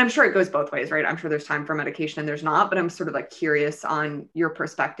 And I'm sure it goes both ways, right? I'm sure there's time for medication and there's not, but I'm sort of like curious on your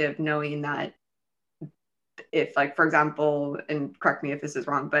perspective, knowing that if like, for example, and correct me if this is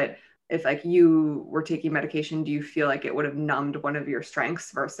wrong, but if like you were taking medication, do you feel like it would have numbed one of your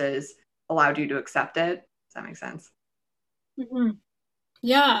strengths versus allowed you to accept it? Does that make sense? Mm-hmm.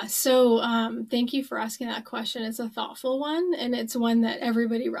 Yeah. So thank you for asking that question. It's a thoughtful one, and it's one that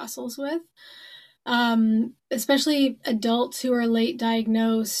everybody wrestles with. Especially adults who are late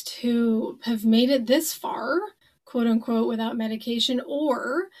diagnosed, who have made it this far, quote unquote, without medication,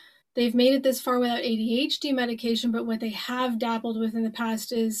 or they've made it this far without ADHD medication, but what they have dabbled with in the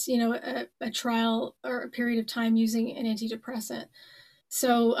past is, a trial or a period of time using an antidepressant.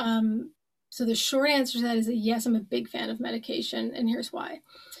 So, so the short answer to that is that yes, I'm a big fan of medication, and here's why.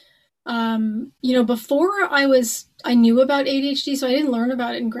 Before I knew about ADHD, so I didn't learn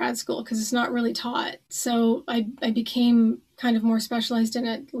about it in grad school because it's not really taught. So I became kind of more specialized in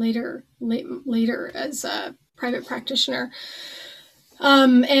it later as a private practitioner.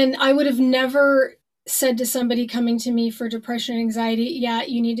 And I would have never said to somebody coming to me for depression and anxiety, yeah,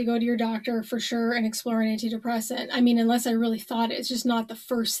 you need to go to your doctor for sure and explore an antidepressant. I mean, unless I really thought it, it's just not the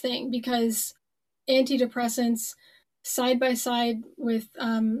first thing, because antidepressants side by side with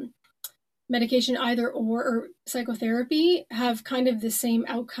medication either or psychotherapy have kind of the same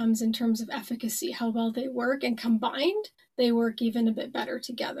outcomes in terms of efficacy, how well they work, and combined, they work even a bit better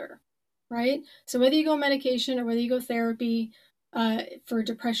together, right? So whether you go medication or whether you go therapy for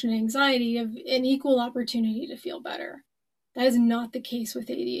depression and anxiety, you have an equal opportunity to feel better. That is not the case with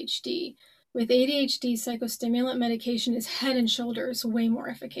ADHD. With ADHD, psychostimulant medication is head and shoulders way more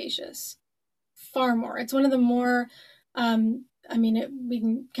efficacious, far more. It's one of the more we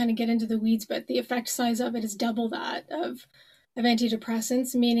can kind of get into the weeds, but the effect size of it is double that of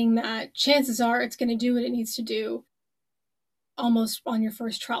antidepressants, meaning that chances are it's going to do what it needs to do almost on your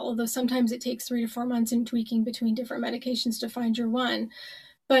first trial, although sometimes it takes 3 to 4 months in tweaking between different medications to find your one.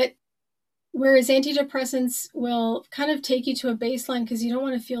 But whereas antidepressants will kind of take you to a baseline because you don't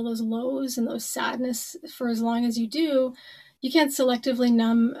want to feel those lows and those sadness for as long as you do, you can't selectively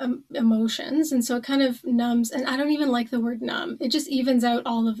numb emotions. And so it kind of numbs, and I don't even like the word numb. It just evens out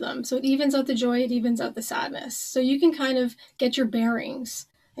all of them. So it evens out the joy, it evens out the sadness. So you can kind of get your bearings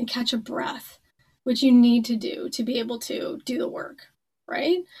and catch a breath, which you need to do to be able to do the work,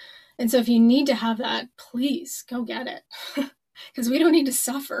 right? And so if you need to have that, please go get it. Because we don't need to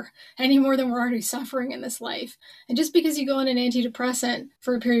suffer any more than we're already suffering in this life. And just because you go on an antidepressant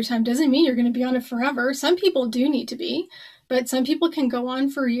for a period of time doesn't mean you're going to be on it forever. Some people do need to be, but some people can go on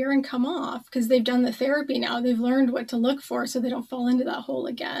for a year and come off because they've done the therapy now. They've learned what to look for so they don't fall into that hole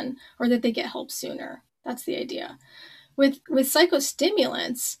again, or that they get help sooner. That's the idea. With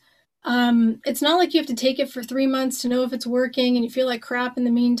psychostimulants, it's not like you have to take it for 3 months to know if it's working and you feel like crap in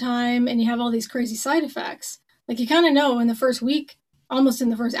the meantime and you have all these crazy side effects. Like you kind of know in the first week, almost in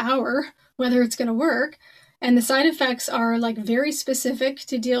the first hour, whether it's going to work. And the side effects are like very specific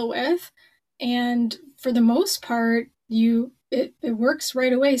to deal with. And for the most part, it works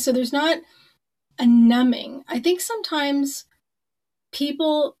right away. So there's not a numbing. I think sometimes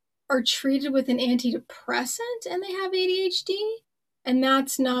people are treated with an antidepressant and they have ADHD. And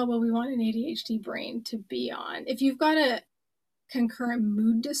that's not what we want an ADHD brain to be on. If you've got a concurrent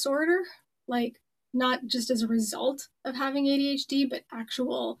mood disorder, like not just as a result of having ADHD, but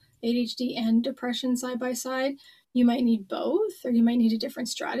actual ADHD and depression side by side, you might need both, or you might need a different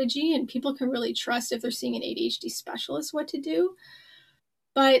strategy. And people can really trust if they're seeing an ADHD specialist what to do.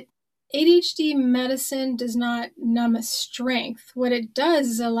 But ADHD medicine does not numb a strength. What it does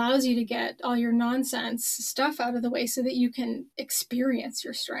is allows you to get all your nonsense stuff out of the way so that you can experience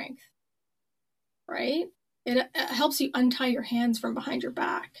your strength, right? It helps you untie your hands from behind your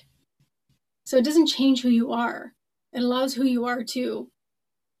back. So it doesn't change who you are. It allows who you are to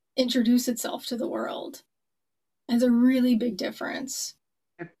introduce itself to the world. And it's a really big difference.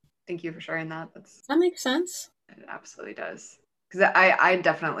 I Thank you for sharing that. That makes sense. It absolutely does. Because I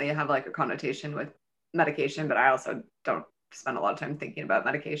definitely have like a connotation with medication, but I also don't spend a lot of time thinking about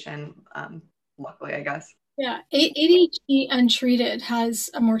medication. Luckily, I guess. Yeah, ADHD untreated has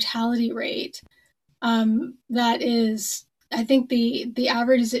a mortality rate that is, I think the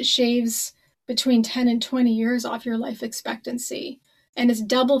average is it shaves between 10 and 20 years off your life expectancy, and it's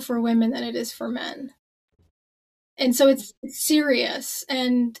double for women than it is for men. And so it's serious,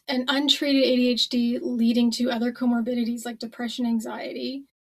 and untreated ADHD leading to other comorbidities like depression, anxiety,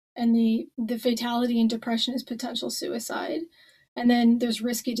 and the fatality in depression is potential suicide. And then there's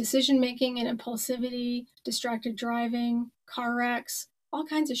risky decision making and impulsivity, distracted driving, car wrecks, all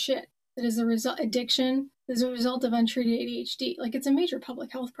kinds of shit that is a result, addiction is a result of untreated ADHD. Like, it's a major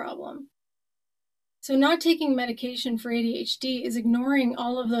public health problem. So not taking medication for ADHD is ignoring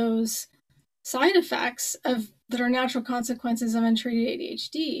all of those side effects that are natural consequences of untreated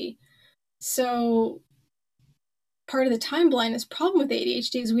ADHD. So part of the time blindness problem with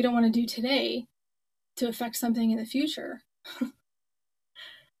ADHD is we don't want to do today to affect something in the future.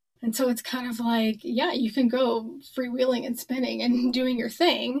 And so it's kind of like, yeah, you can go freewheeling and spinning and doing your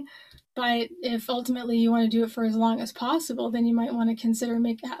thing, but if ultimately you want to do it for as long as possible, then you might want to consider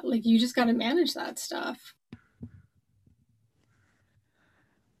you just got to manage that stuff.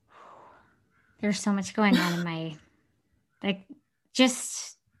 There's so much going on in my, like,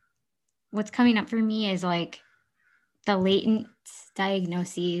 just what's coming up for me is like the latent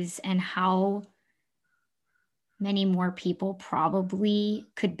diagnoses and how many more people probably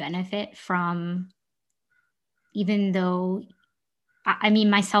could benefit from, even though, I mean,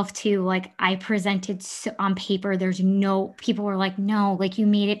 myself too, like I presented on paper, people were like, no, like you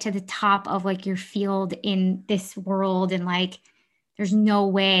made it to the top of like your field in this world. And like, there's no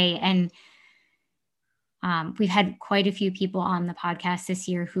way. And we've had quite a few people on the podcast this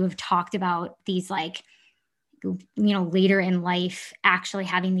year who have talked about these, like, later in life, actually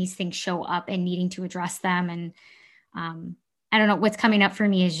having these things show up and needing to address them. And I don't know, what's coming up for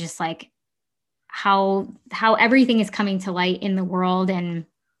me is just like how everything is coming to light in the world, and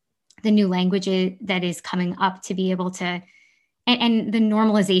the new language that is coming up to be able to, and the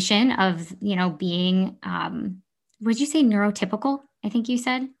normalization of, being, would you say neurotypical? I think you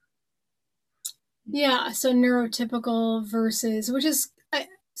said. Yeah. So neurotypical versus, which is,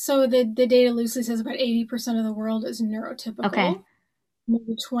 so the data loosely says about 80% of the world is neurotypical. Okay.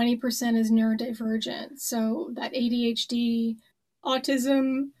 Maybe 20% is neurodivergent. So that ADHD,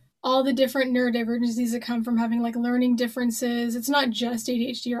 autism, all the different neurodivergencies that come from having like learning differences. It's not just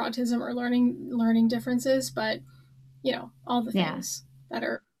ADHD or autism or learning differences, but all the things that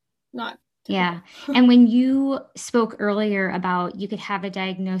are not typical. Yeah. And when you spoke earlier about you could have a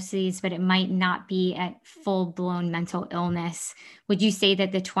diagnosis, but it might not be at full-blown mental illness, would you say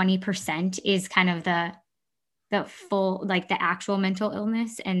that the 20% is kind of the full, like the actual mental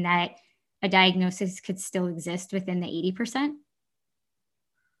illness, and that a diagnosis could still exist within the 80%?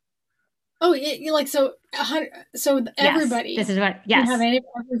 Oh, like, so everybody. Yes, this is what, yes. Have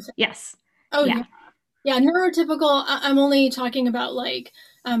yes. Oh, yeah. Yeah, neurotypical, I'm only talking about like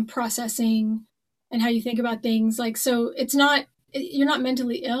processing and how you think about things. Like, so you're not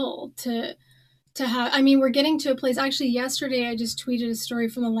mentally ill to have, I mean, we're getting to a place, actually yesterday I just tweeted a story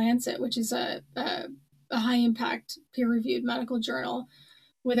from the Lancet, which is a high impact peer-reviewed medical journal,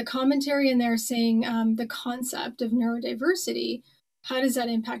 with a commentary in there saying the concept of neurodiversity, how does that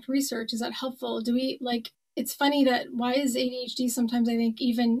impact research? Is that helpful? Do we, like, it's funny that why is ADHD sometimes, I think,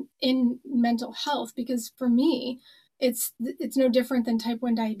 even in mental health? Because for me, it's no different than type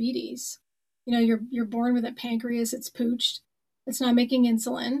 1 diabetes. You're born with a pancreas, it's pooched, it's not making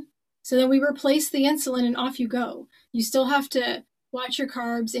insulin. So then we replace the insulin and off you go. You still have to watch your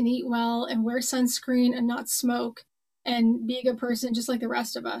carbs and eat well and wear sunscreen and not smoke and be a good person just like the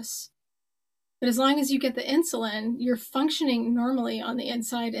rest of us. But as long as you get the insulin, you're functioning normally on the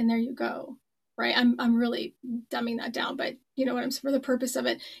inside, and there you go. Right? I'm really dumbing that down, but you know what I'm saying, for the purpose of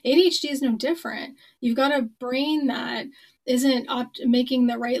it. ADHD is no different. You've got a brain that isn't making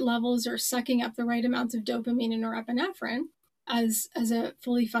the right levels or sucking up the right amounts of dopamine and norepinephrine as a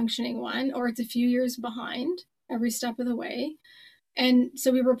fully functioning one, or it's a few years behind every step of the way. And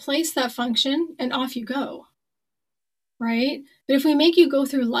so we replace that function and off you go. Right? But if we make you go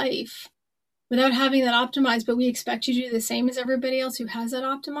through life without having that optimized, but we expect you to do the same as everybody else who has that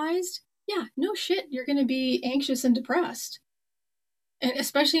optimized, yeah, no shit, you're going to be anxious and depressed. And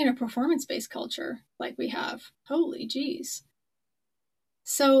especially in a performance-based culture like we have. Holy geez.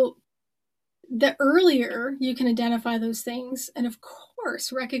 So the earlier you can identify those things, and of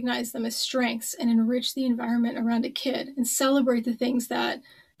course recognize them as strengths and enrich the environment around a kid and celebrate the things that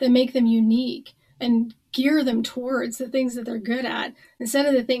that make them unique and gear them towards the things that they're good at instead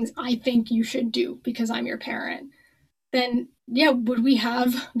of the things I think you should do because I'm your parent, then yeah, would we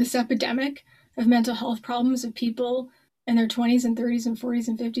have this epidemic of mental health problems of people in their 20s and 30s and 40s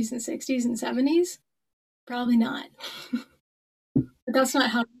and 50s and 60s and 70s? Probably not. But that's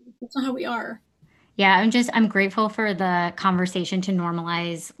not how we are. Yeah, I'm grateful for the conversation to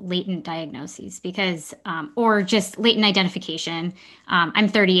normalize latent diagnoses because, or just latent identification. I'm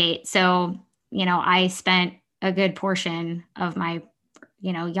 38, so, I spent a good portion of my,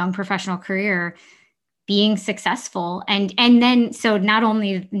 young professional career being successful. And then, so not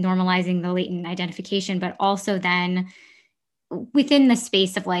only normalizing the latent identification, but also then within the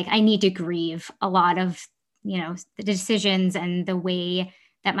space of like, I need to grieve a lot of, the decisions and the way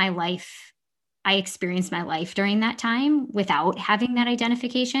that I experienced my life during that time without having that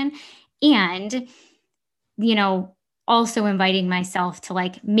identification. And, also inviting myself to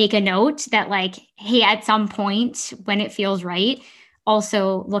like make a note that like, hey, at some point when it feels right,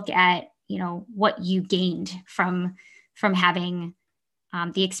 also look at, what you gained from having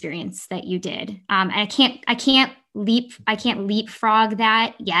the experience that you did. And I can't leapfrog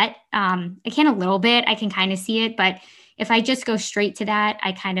that yet. I can a little bit, I can kind of see it, but if I just go straight to that,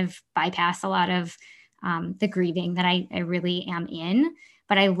 I kind of bypass a lot of the grieving that I really am in.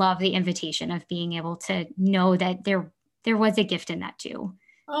 But I love the invitation of being able to know that there was a gift in that too.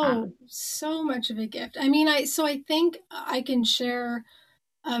 Oh, so much of a gift. I mean, I think I can share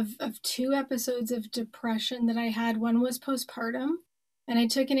of 2 episodes of depression that I had. One was postpartum, and I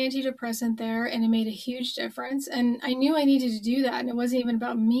took an antidepressant there, and it made a huge difference. And I knew I needed to do that, and it wasn't even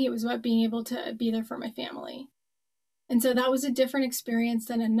about me. It was about being able to be there for my family. And so that was a different experience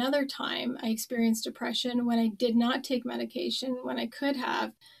than another time I experienced depression when I did not take medication when I could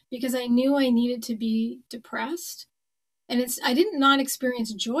have, because I knew I needed to be depressed. And I did not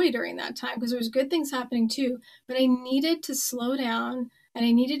experience joy during that time because there was good things happening too, but I needed to slow down and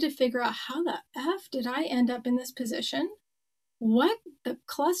I needed to figure out how the F did I end up in this position? What the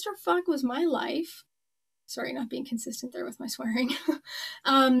clusterfuck was my life? Sorry, not being consistent there with my swearing.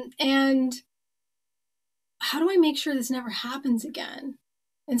 And how do I make sure this never happens again?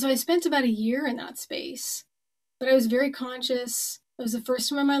 And so I spent about a year in that space, but I was very conscious. It was the first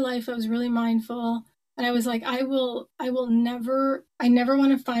time in my life I was really mindful. And I was like, I never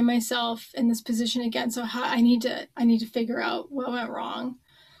want to find myself in this position again. So I need to figure out what went wrong.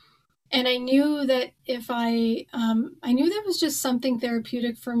 And I knew that I knew that was just something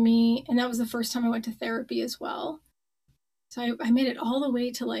therapeutic for me. And that was the first time I went to therapy as well. So I made it all the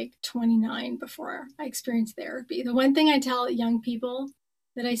way to like 29 before I experienced therapy. The one thing I tell young people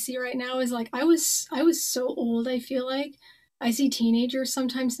that I see right now is like, I was so old. I feel like I see teenagers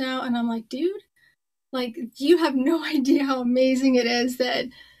sometimes now and I'm like, dude, like you have no idea how amazing it is that,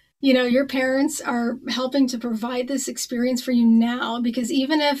 your parents are helping to provide this experience for you now, because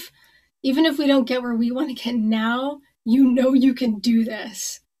even if we don't get where we want to get now, you can do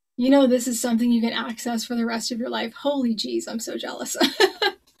this. This is something you can access for the rest of your life. Holy jeez, I'm so jealous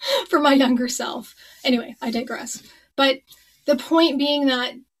for my younger self. Anyway, I digress. But the point being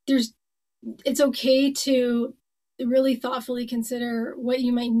that it's okay to really thoughtfully consider what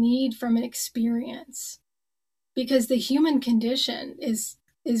you might need from an experience, because the human condition is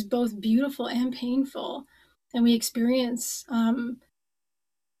both beautiful and painful, and we experience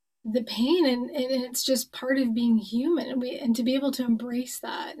the pain, and it's just part of being human, and to be able to embrace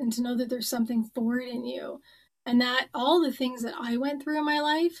that and to know that there's something forward in you, and that all the things that I went through in my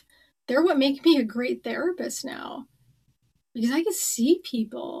life, they're what make me a great therapist now, because I can see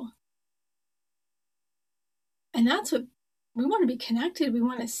people, and that's what we want to be connected. We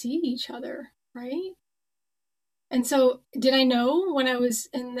want to see each other, right? And so did I know when I was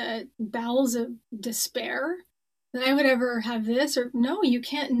in the bowels of despair that I would ever have this? Or no, you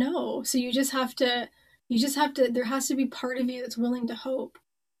can't know. So you just have to, there has to be part of you that's willing to hope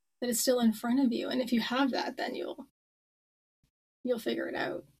that it's still in front of you. And if you have that, then you'll figure it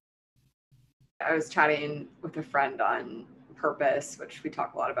out. I was chatting with a friend on purpose, which we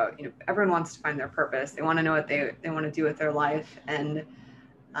talk a lot about. Everyone wants to find their purpose. They want to know what they want to do with their life. And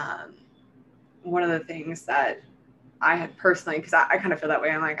one of the things that I had personally, because I kind of feel that way,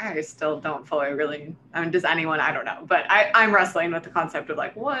 I'm like, I still don't fully really, does anyone, I don't know, but I'm wrestling with the concept of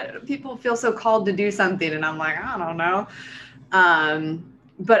like, what, people feel so called to do something, and I'm like, I don't know.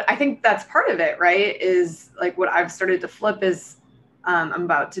 But I think that's part of it, right? Is like what I've started to flip is I'm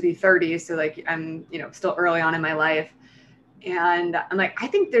about to be 30, so like I'm still early on in my life, and I'm like, I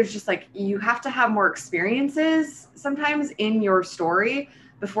think there's just like, you have to have more experiences sometimes in your story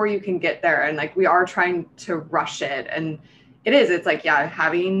before you can get there. And like, we are trying to rush it. And it is. It's like, yeah,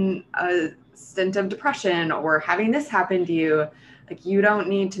 having a stint of depression or having this happen to you, like you don't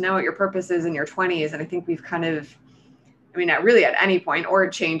need to know what your purpose is in your 20s. And I think we've kind of, I mean, not really at any point, or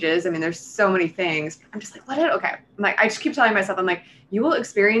it changes. I mean, there's so many things. I'm just like, okay. I'm like, I just keep telling myself, I'm like, you will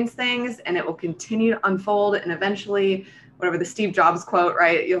experience things and it will continue to unfold. And eventually, whatever the Steve Jobs quote,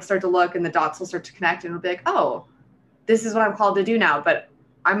 right? You'll start to look and the dots will start to connect and it'll be like, oh, this is what I'm called to do now. But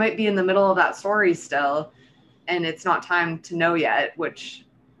I might be in the middle of that story still. And it's not time to know yet,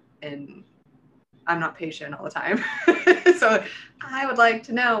 and I'm not patient all the time. So I would like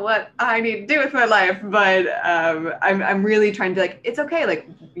to know what I need to do with my life, but I'm really trying to be like, it's okay. Like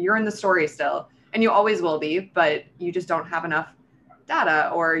you're in the story still and you always will be, but you just don't have enough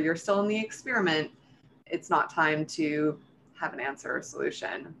data or you're still in the experiment. It's not time to have an answer or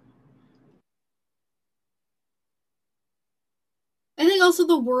solution. I think also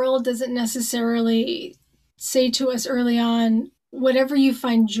the world doesn't necessarily say to us early on, whatever you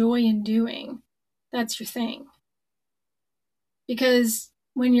find joy in doing, that's your thing. Because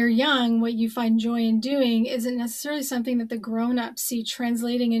when you're young, what you find joy in doing isn't necessarily something that the grown-ups see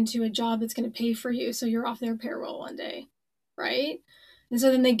translating into a job that's going to pay for you, so you're off their payroll one day, right? And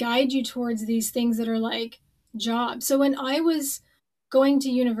so then they guide you towards these things that are like jobs. So when I was going to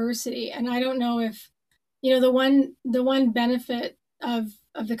university, and I don't know if, you know, the one benefit of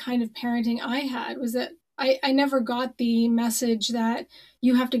the kind of parenting I had was that I never got the message that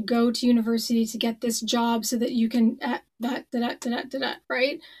you have to go to university to get this job so that you can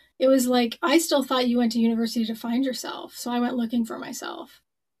right? It was like, I still thought you went to university to find yourself. So I went looking for myself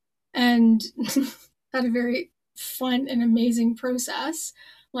and had a very fun and amazing process,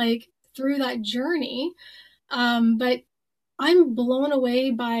 like through that journey. But I'm blown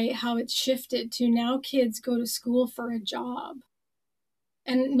away by how it's shifted to now kids go to school for a job.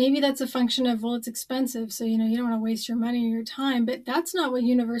 And maybe that's a function of, well, it's expensive. So, you know, you don't want to waste your money or your time, but that's not what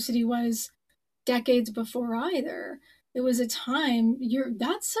university was decades before either. It was a time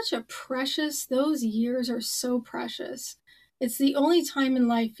that's such a precious, those years are so precious. It's the only time in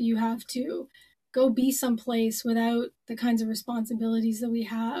life you have to go be someplace without the kinds of responsibilities that we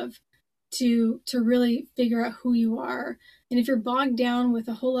have to really figure out who you are. And if you're bogged down with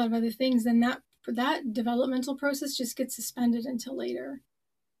a whole lot of other things, then that developmental process just gets suspended until later.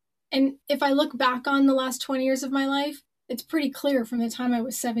 And if I look back on the last 20 years of my life, it's pretty clear from the time I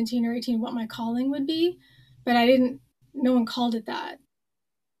was 17 or 18 what my calling would be, but no one called it that.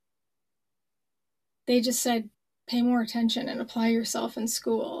 They just said, pay more attention and apply yourself in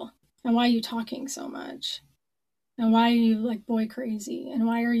school. And why are you talking so much? And why are you like boy crazy? And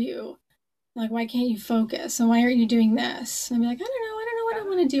why are you like, why can't you focus? And why aren't you doing this? And I'm like, I don't know what I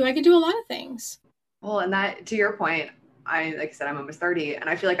want to do. I could do a lot of things. Well, and that, to your point, like I said, I'm almost 30 and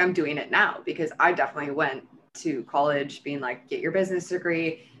I feel like I'm doing it now because I definitely went to college being like, get your business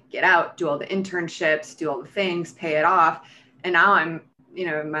degree, get out, do all the internships, do all the things, pay it off. And now I'm, you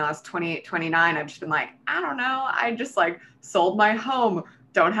know, in my last 28, 29, I've just been like, I don't know. I just like sold my home,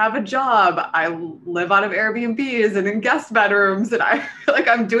 don't have a job. I live out of Airbnbs and in guest bedrooms. And I feel like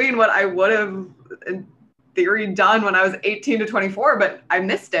I'm doing what I would have in theory done when I was 18 to 24, but I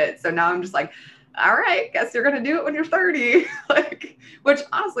missed it. So now I'm just like, all right, guess you're going to do it when you're 30, like, which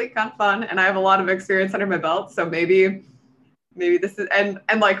honestly kind of fun. And I have a lot of experience under my belt. So maybe this is, and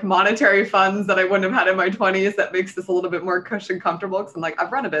like monetary funds that I wouldn't have had in my 20s, that makes this a little bit more cushion comfortable. Cause I'm like,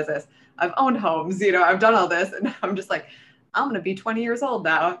 I've run a business, I've owned homes, you know, I've done all this. And I'm just like, I'm going to be 20 years old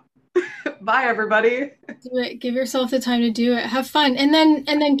now. Bye everybody. Do it. Give yourself the time to do it. Have fun. And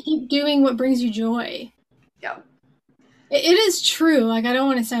then keep doing what brings you joy. Yeah. It is true. Like, I don't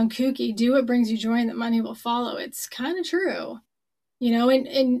want to sound kooky. Do what brings you joy and that money will follow. It's kind of true. You know,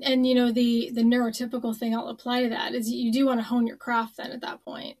 and you know, the neurotypical thing I'll apply to that is you do want to hone your craft then at that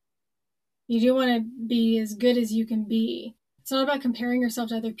point. You do want to be as good as you can be. It's not about comparing yourself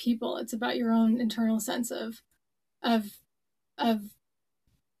to other people. It's about your own internal sense of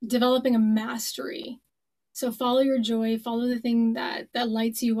developing a mastery. So follow your joy, follow the thing that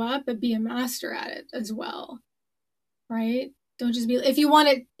lights you up, but be a master at it as well. Right? Don't just be, if you want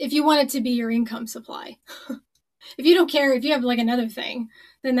it to be your income supply. If you don't care, if you have like another thing,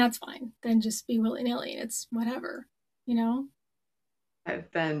 then that's fine. Then just be willy-nilly. It's whatever, you know?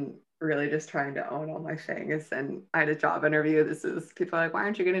 I've been really just trying to own all my things. And I had a job interview. People are like, why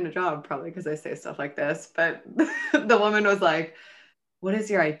aren't you getting a job? Probably because I say stuff like this. But the woman was like, what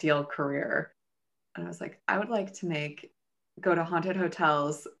is your ideal career? And I was like, I would like to go to haunted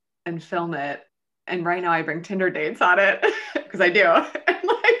hotels and film it. And right now I bring Tinder dates on it because I do.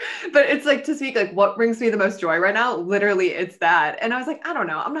 But it's like, to speak like what brings me the most joy right now, literally it's that. And I was like, I don't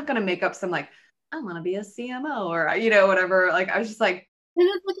know, I'm not going to make up some like I want to be a CMO or, whatever. Like, I was just like, and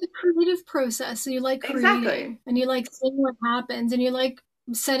it's like a creative process. So you like creating exactly. and you like seeing what happens and you like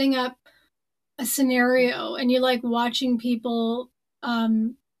setting up a scenario and you like watching people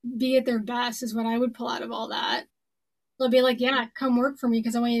be at their best is what I would pull out of all that. They'll be like, yeah, come work for me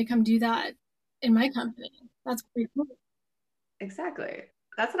because I want you to come do that in my company. That's pretty cool. Exactly.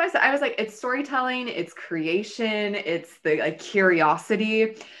 That's what I said. I was like, it's storytelling, it's creation, it's the like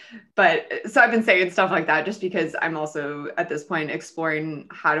curiosity. But so I've been saying stuff like that just because I'm also at this point exploring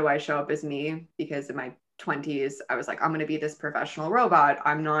how do I show up as me? Because in my 20s, I was like, I'm going to be this professional robot.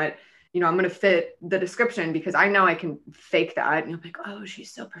 I'm not, I'm going to fit the description because I know I can fake that. And you're like, oh,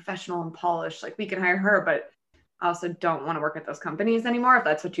 she's so professional and polished. Like we can hire her. But I also don't want to work at those companies anymore. If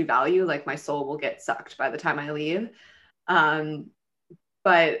that's what you value, like my soul will get sucked by the time I leave.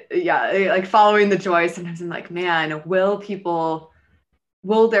 But yeah, like following the joy, sometimes I'm like, man, will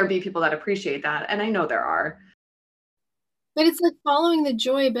there be people that appreciate that? And I know there are. But it's like following the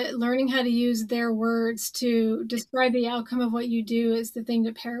joy, but learning how to use their words to describe the outcome of what you do is the thing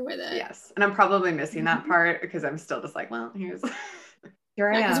to pair with it. Yes. And I'm probably missing that part because I'm still just like, well, here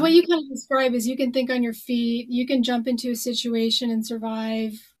I am. Because what you kind of describe is you can think on your feet, you can jump into a situation and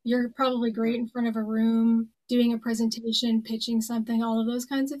survive. You're probably great in front of a room, doing a presentation, pitching something, all of those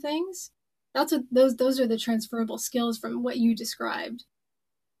kinds of things. That's what those are the transferable skills from what you described.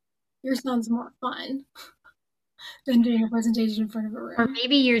 Yours sounds more fun than doing a presentation in front of a room. Or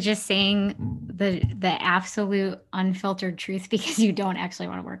maybe you're just saying the absolute unfiltered truth because you don't actually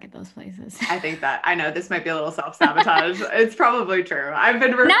want to work at those places. I think that I know this might be a little self-sabotage. It's probably true. I've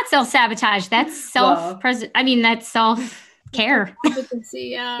been not self-sabotage. That's that's self-care.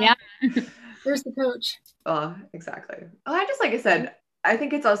 Yeah. There's the coach. Oh, exactly. Well, like I said, I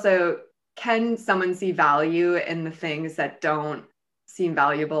think it's also, can someone see value in the things that don't seem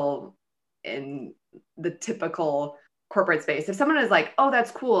valuable in the typical corporate space? If someone is like, oh, that's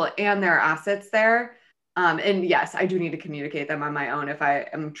cool, and there are assets there, and yes, I do need to communicate them on my own if I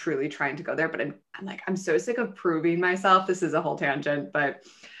am truly trying to go there. But I'm so sick of proving myself. This is a whole tangent, but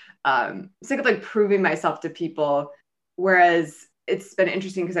sick of like proving myself to people. Whereas it's been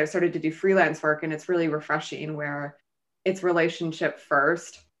interesting because I've started to do freelance work and it's really refreshing where it's relationship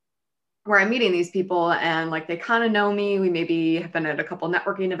first, where I'm meeting these people and like they kind of know me. We maybe have been at a couple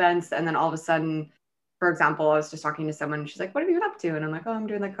networking events, and then all of a sudden, for example, I was just talking to someone and she's like, what have you been up to? And I'm like, oh, I'm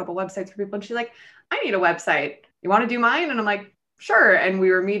doing like a couple websites for people. And she's like, I need a website. You want to do mine? And I'm like, sure. And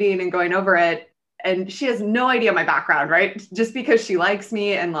we were meeting and going over it. And she has no idea my background, right? Just because she likes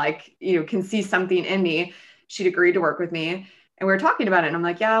me and like, can see something in me, she'd agreed to work with me. And we were talking about it. And I'm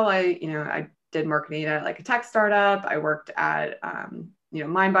like, yeah, well, I did marketing at like a tech startup. I worked at,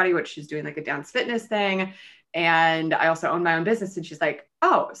 MindBody, which she's doing like a dance fitness thing. And I also own my own business. And she's like,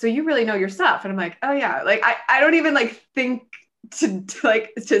 oh, so you really know your stuff. And I'm like, oh yeah. Like, I don't even like think to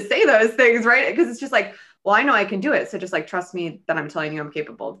say those things, right? Because it's just like, well, I know I can do it. So just like, trust me that I'm telling you I'm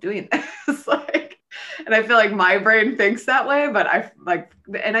capable of doing this. And I feel like my brain thinks that way, but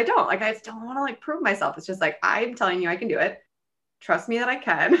and I don't like, I just don't want to like prove myself. It's just like, I'm telling you I can do it. Trust me that I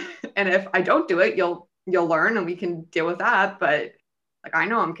can. And if I don't do it, you'll learn and we can deal with that. But like, I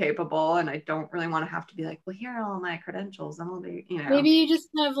know I'm capable and I don't really want to have to be like, well, here are all my credentials and all the, Maybe you just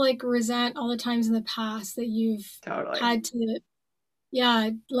kind of like resent all the times in the past that you've had to,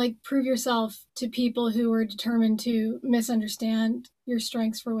 like prove yourself to people who were determined to misunderstand your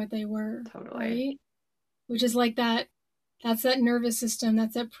strengths for what they were. Totally. Right? Which is like that's that nervous system.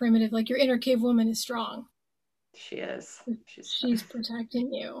 That's that primitive, like your inner cave woman is strong. She is. She's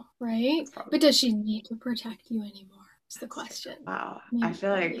protecting you, right? But does she need to protect you anymore? Is the question. Wow. Maybe. I feel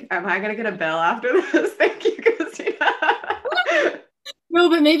like, am I going to get a bill after this? Thank you, Christina. No,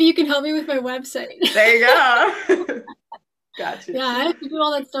 but maybe you can help me with my website. There you go. Gotcha. Yeah, I have to do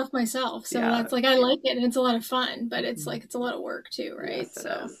all that stuff myself. So that's like, I like it and it's a lot of fun, but it's like, it's a lot of work too, right?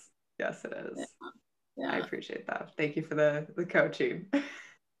 Yes, it is. Yeah. I appreciate that. Thank you for the coaching.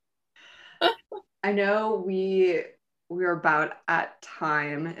 I know we're about at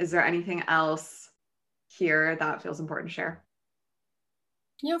time. Is there anything else here that feels important to share?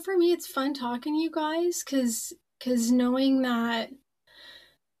 For me, it's fun talking to you guys because knowing that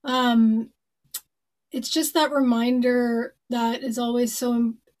it's just that reminder that is always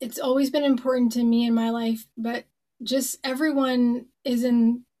it's always been important to me in my life, but just everyone is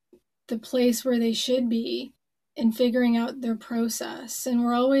in the place where they should be in figuring out their process. And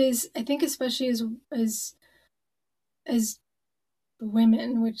we're always, I think, especially as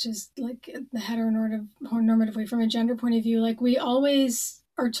women, which is like the heteronormative way from a gender point of view, like we always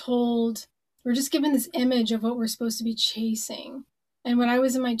are told, we're just given this image of what we're supposed to be chasing. And when I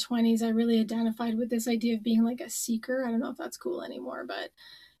was in my 20s, I really identified with this idea of being like a seeker. I don't know if that's cool anymore, but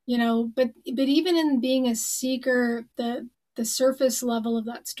but even in being a seeker, the surface level of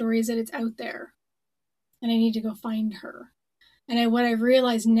that story is that it's out there and I need to go find her. And what I've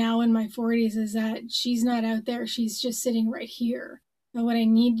realized now in my 40s is that she's not out there. She's just sitting right here. And what I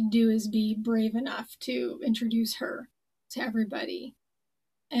need to do is be brave enough to introduce her to everybody.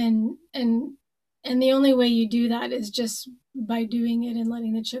 And the only way you do that is just by doing it and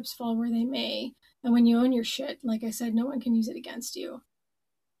letting the chips fall where they may. And when you own your shit, like I said, no one can use it against you.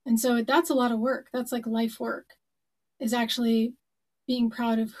 And so that's a lot of work. That's like life work, is actually being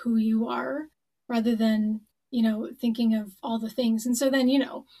proud of who you are rather than, thinking of all the things. And so then,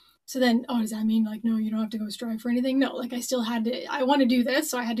 oh, does that mean like, no, you don't have to go strive for anything? No, like I want to do this.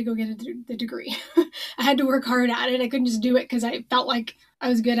 So I had to go get the degree. I had to work hard at it. I couldn't just do it because I felt like I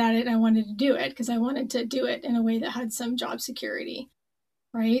was good at it. And I wanted to do it because I wanted to do it in a way that had some job security.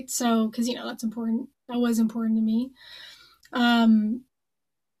 Right. So, because, that's important. That was important to me.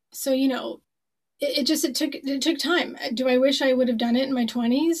 So, it took time. Do I wish I would have done it in my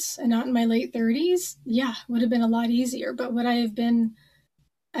 20s and not in my late 30s? Yeah, would have been a lot easier. But would I have been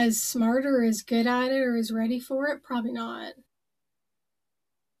as smart or as good at it or as ready for it? Probably not.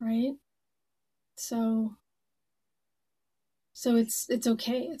 Right? So it's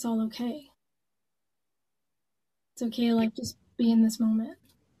okay. It's all okay. It's okay, like, just be in this moment.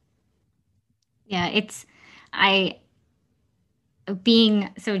 Yeah,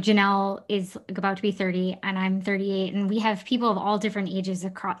 so Janelle is about to be 30 and I'm 38, and we have people of all different ages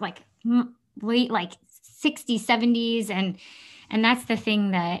across, like late, like 60s, 70s. And that's the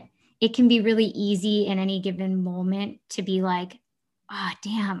thing, that it can be really easy in any given moment to be like, oh,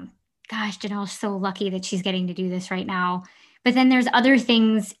 damn, gosh, Janelle's so lucky that she's getting to do this right now. But then there's other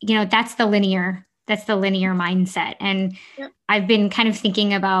things, that's the linear mindset. And yep. I've been kind of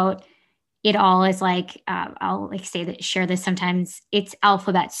thinking about it all as like, I'll like share this sometimes. It's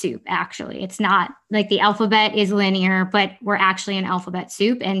alphabet soup, actually. It's not like the alphabet is linear, but we're actually an alphabet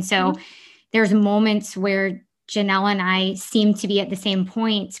soup. And so there's moments where Janelle and I seem to be at the same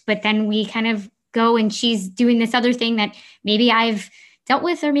point, but then we kind of go and she's doing this other thing that maybe I've dealt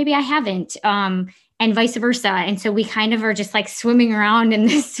with or maybe I haven't, and vice versa. And so we kind of are just like swimming around in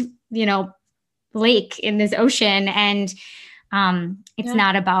this, lake, in this ocean. And it's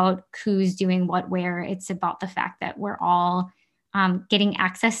not about who's doing what where. It's about the fact that we're all getting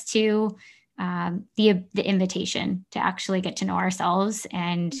access to the invitation to actually get to know ourselves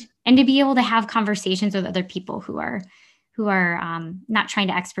and to be able to have conversations with other people who are not trying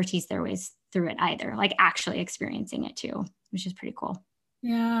to expertise their ways through it either, like actually experiencing it too, which is pretty cool.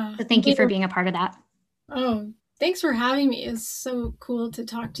 Yeah. So thank you for being a part of that. Oh, thanks for having me. It's so cool to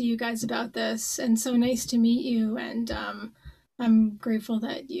talk to you guys about this, and so nice to meet you. And I'm grateful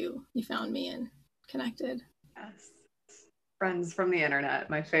that you found me and connected. Yes. Friends from the internet,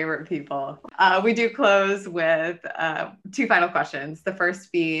 my favorite people. We do close with 2 final questions. The first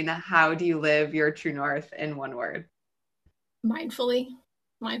being, how do you live your true north in one word?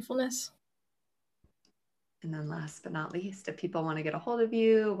 Mindfulness. And then last but not least, if people want to get a hold of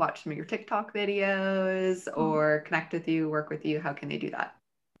you, watch some of your TikTok videos, or connect with you, work with you, how can they do that?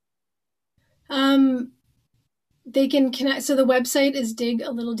 They can connect. So the website is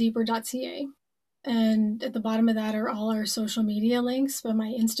digalittledeeper.ca. And at the bottom of that are all our social media links. But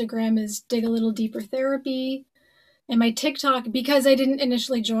my Instagram is Dig a Little Deeper Therapy. And my TikTok, because I didn't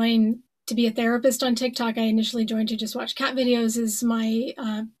initially join to be a therapist on TikTok, I initially joined to just watch cat videos, is my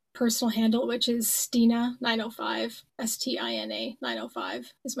personal handle, which is Stina905, Stina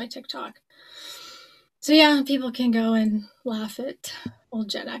 905 is my TikTok. So yeah, people can go and laugh at old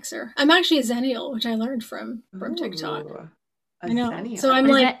Gen Xer. I'm actually a Zennial, which I learned from TikTok. I know. Zennial. So I'm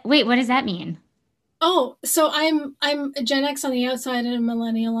what does that mean? Oh, so I'm a Gen X on the outside and a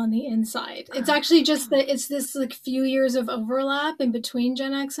millennial on the inside. It's actually just that it's this like few years of overlap in between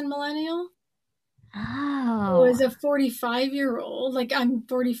Gen X and millennial. Oh. As a 45-year-old, like I'm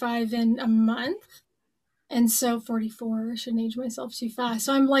 45 in a month. And so 44, I shouldn't age myself too fast.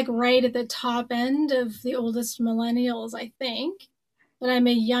 So I'm like right at the top end of the oldest millennials, I think. But I'm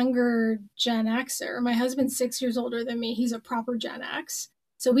a younger Gen Xer. My husband's 6 years older than me. He's a proper Gen X.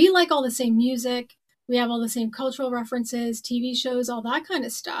 So we like all the same music. We have all the same cultural references, TV shows, all that kind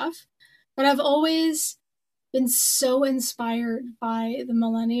of stuff. But I've always been so inspired by the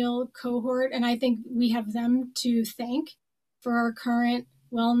millennial cohort. And I think we have them to thank for our current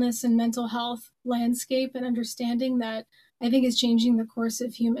wellness and mental health landscape and understanding that I think is changing the course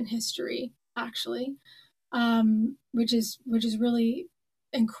of human history, actually, which is really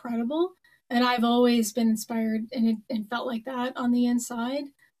incredible. And I've always been inspired and felt like that on the inside.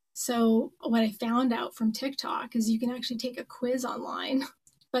 So what I found out from TikTok is you can actually take a quiz online.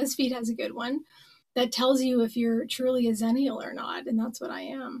 BuzzFeed has a good one that tells you if you're truly a Zennial or not. And that's what I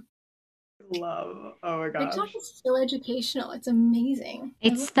am. Love. Oh my gosh. TikTok is so educational. It's amazing.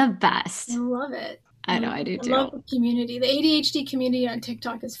 It's the best. I love it. I know, I do too. I love the community. The ADHD community on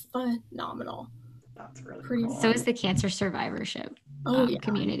TikTok is phenomenal. That's really Pretty cool. So is the cancer survivorship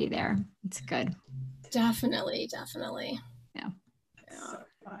community there. It's good. Definitely. Yeah. So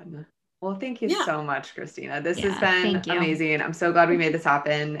fun. Well, thank you so much, Christina. This has been amazing. I'm so glad we made this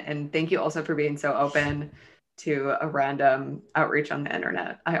happen. And thank you also for being so open to a random outreach on the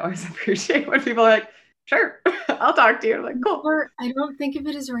internet. I always appreciate when people are like, sure, I'll talk to you. I'm like, cool. I don't think of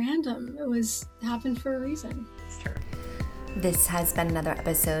it as random. It happened for a reason. It's true. This has been another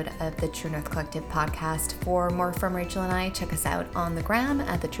episode of the True North Collective podcast. For more from Rachel and I, check us out on the gram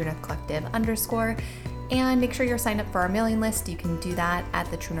at the True North Collective _ and make sure you're signed up for our mailing list. You can do that at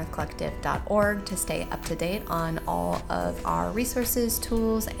thetruenorthcollective.org to stay up to date on all of our resources,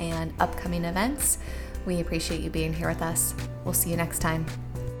 tools, and upcoming events. We appreciate you being here with us. We'll see you next time.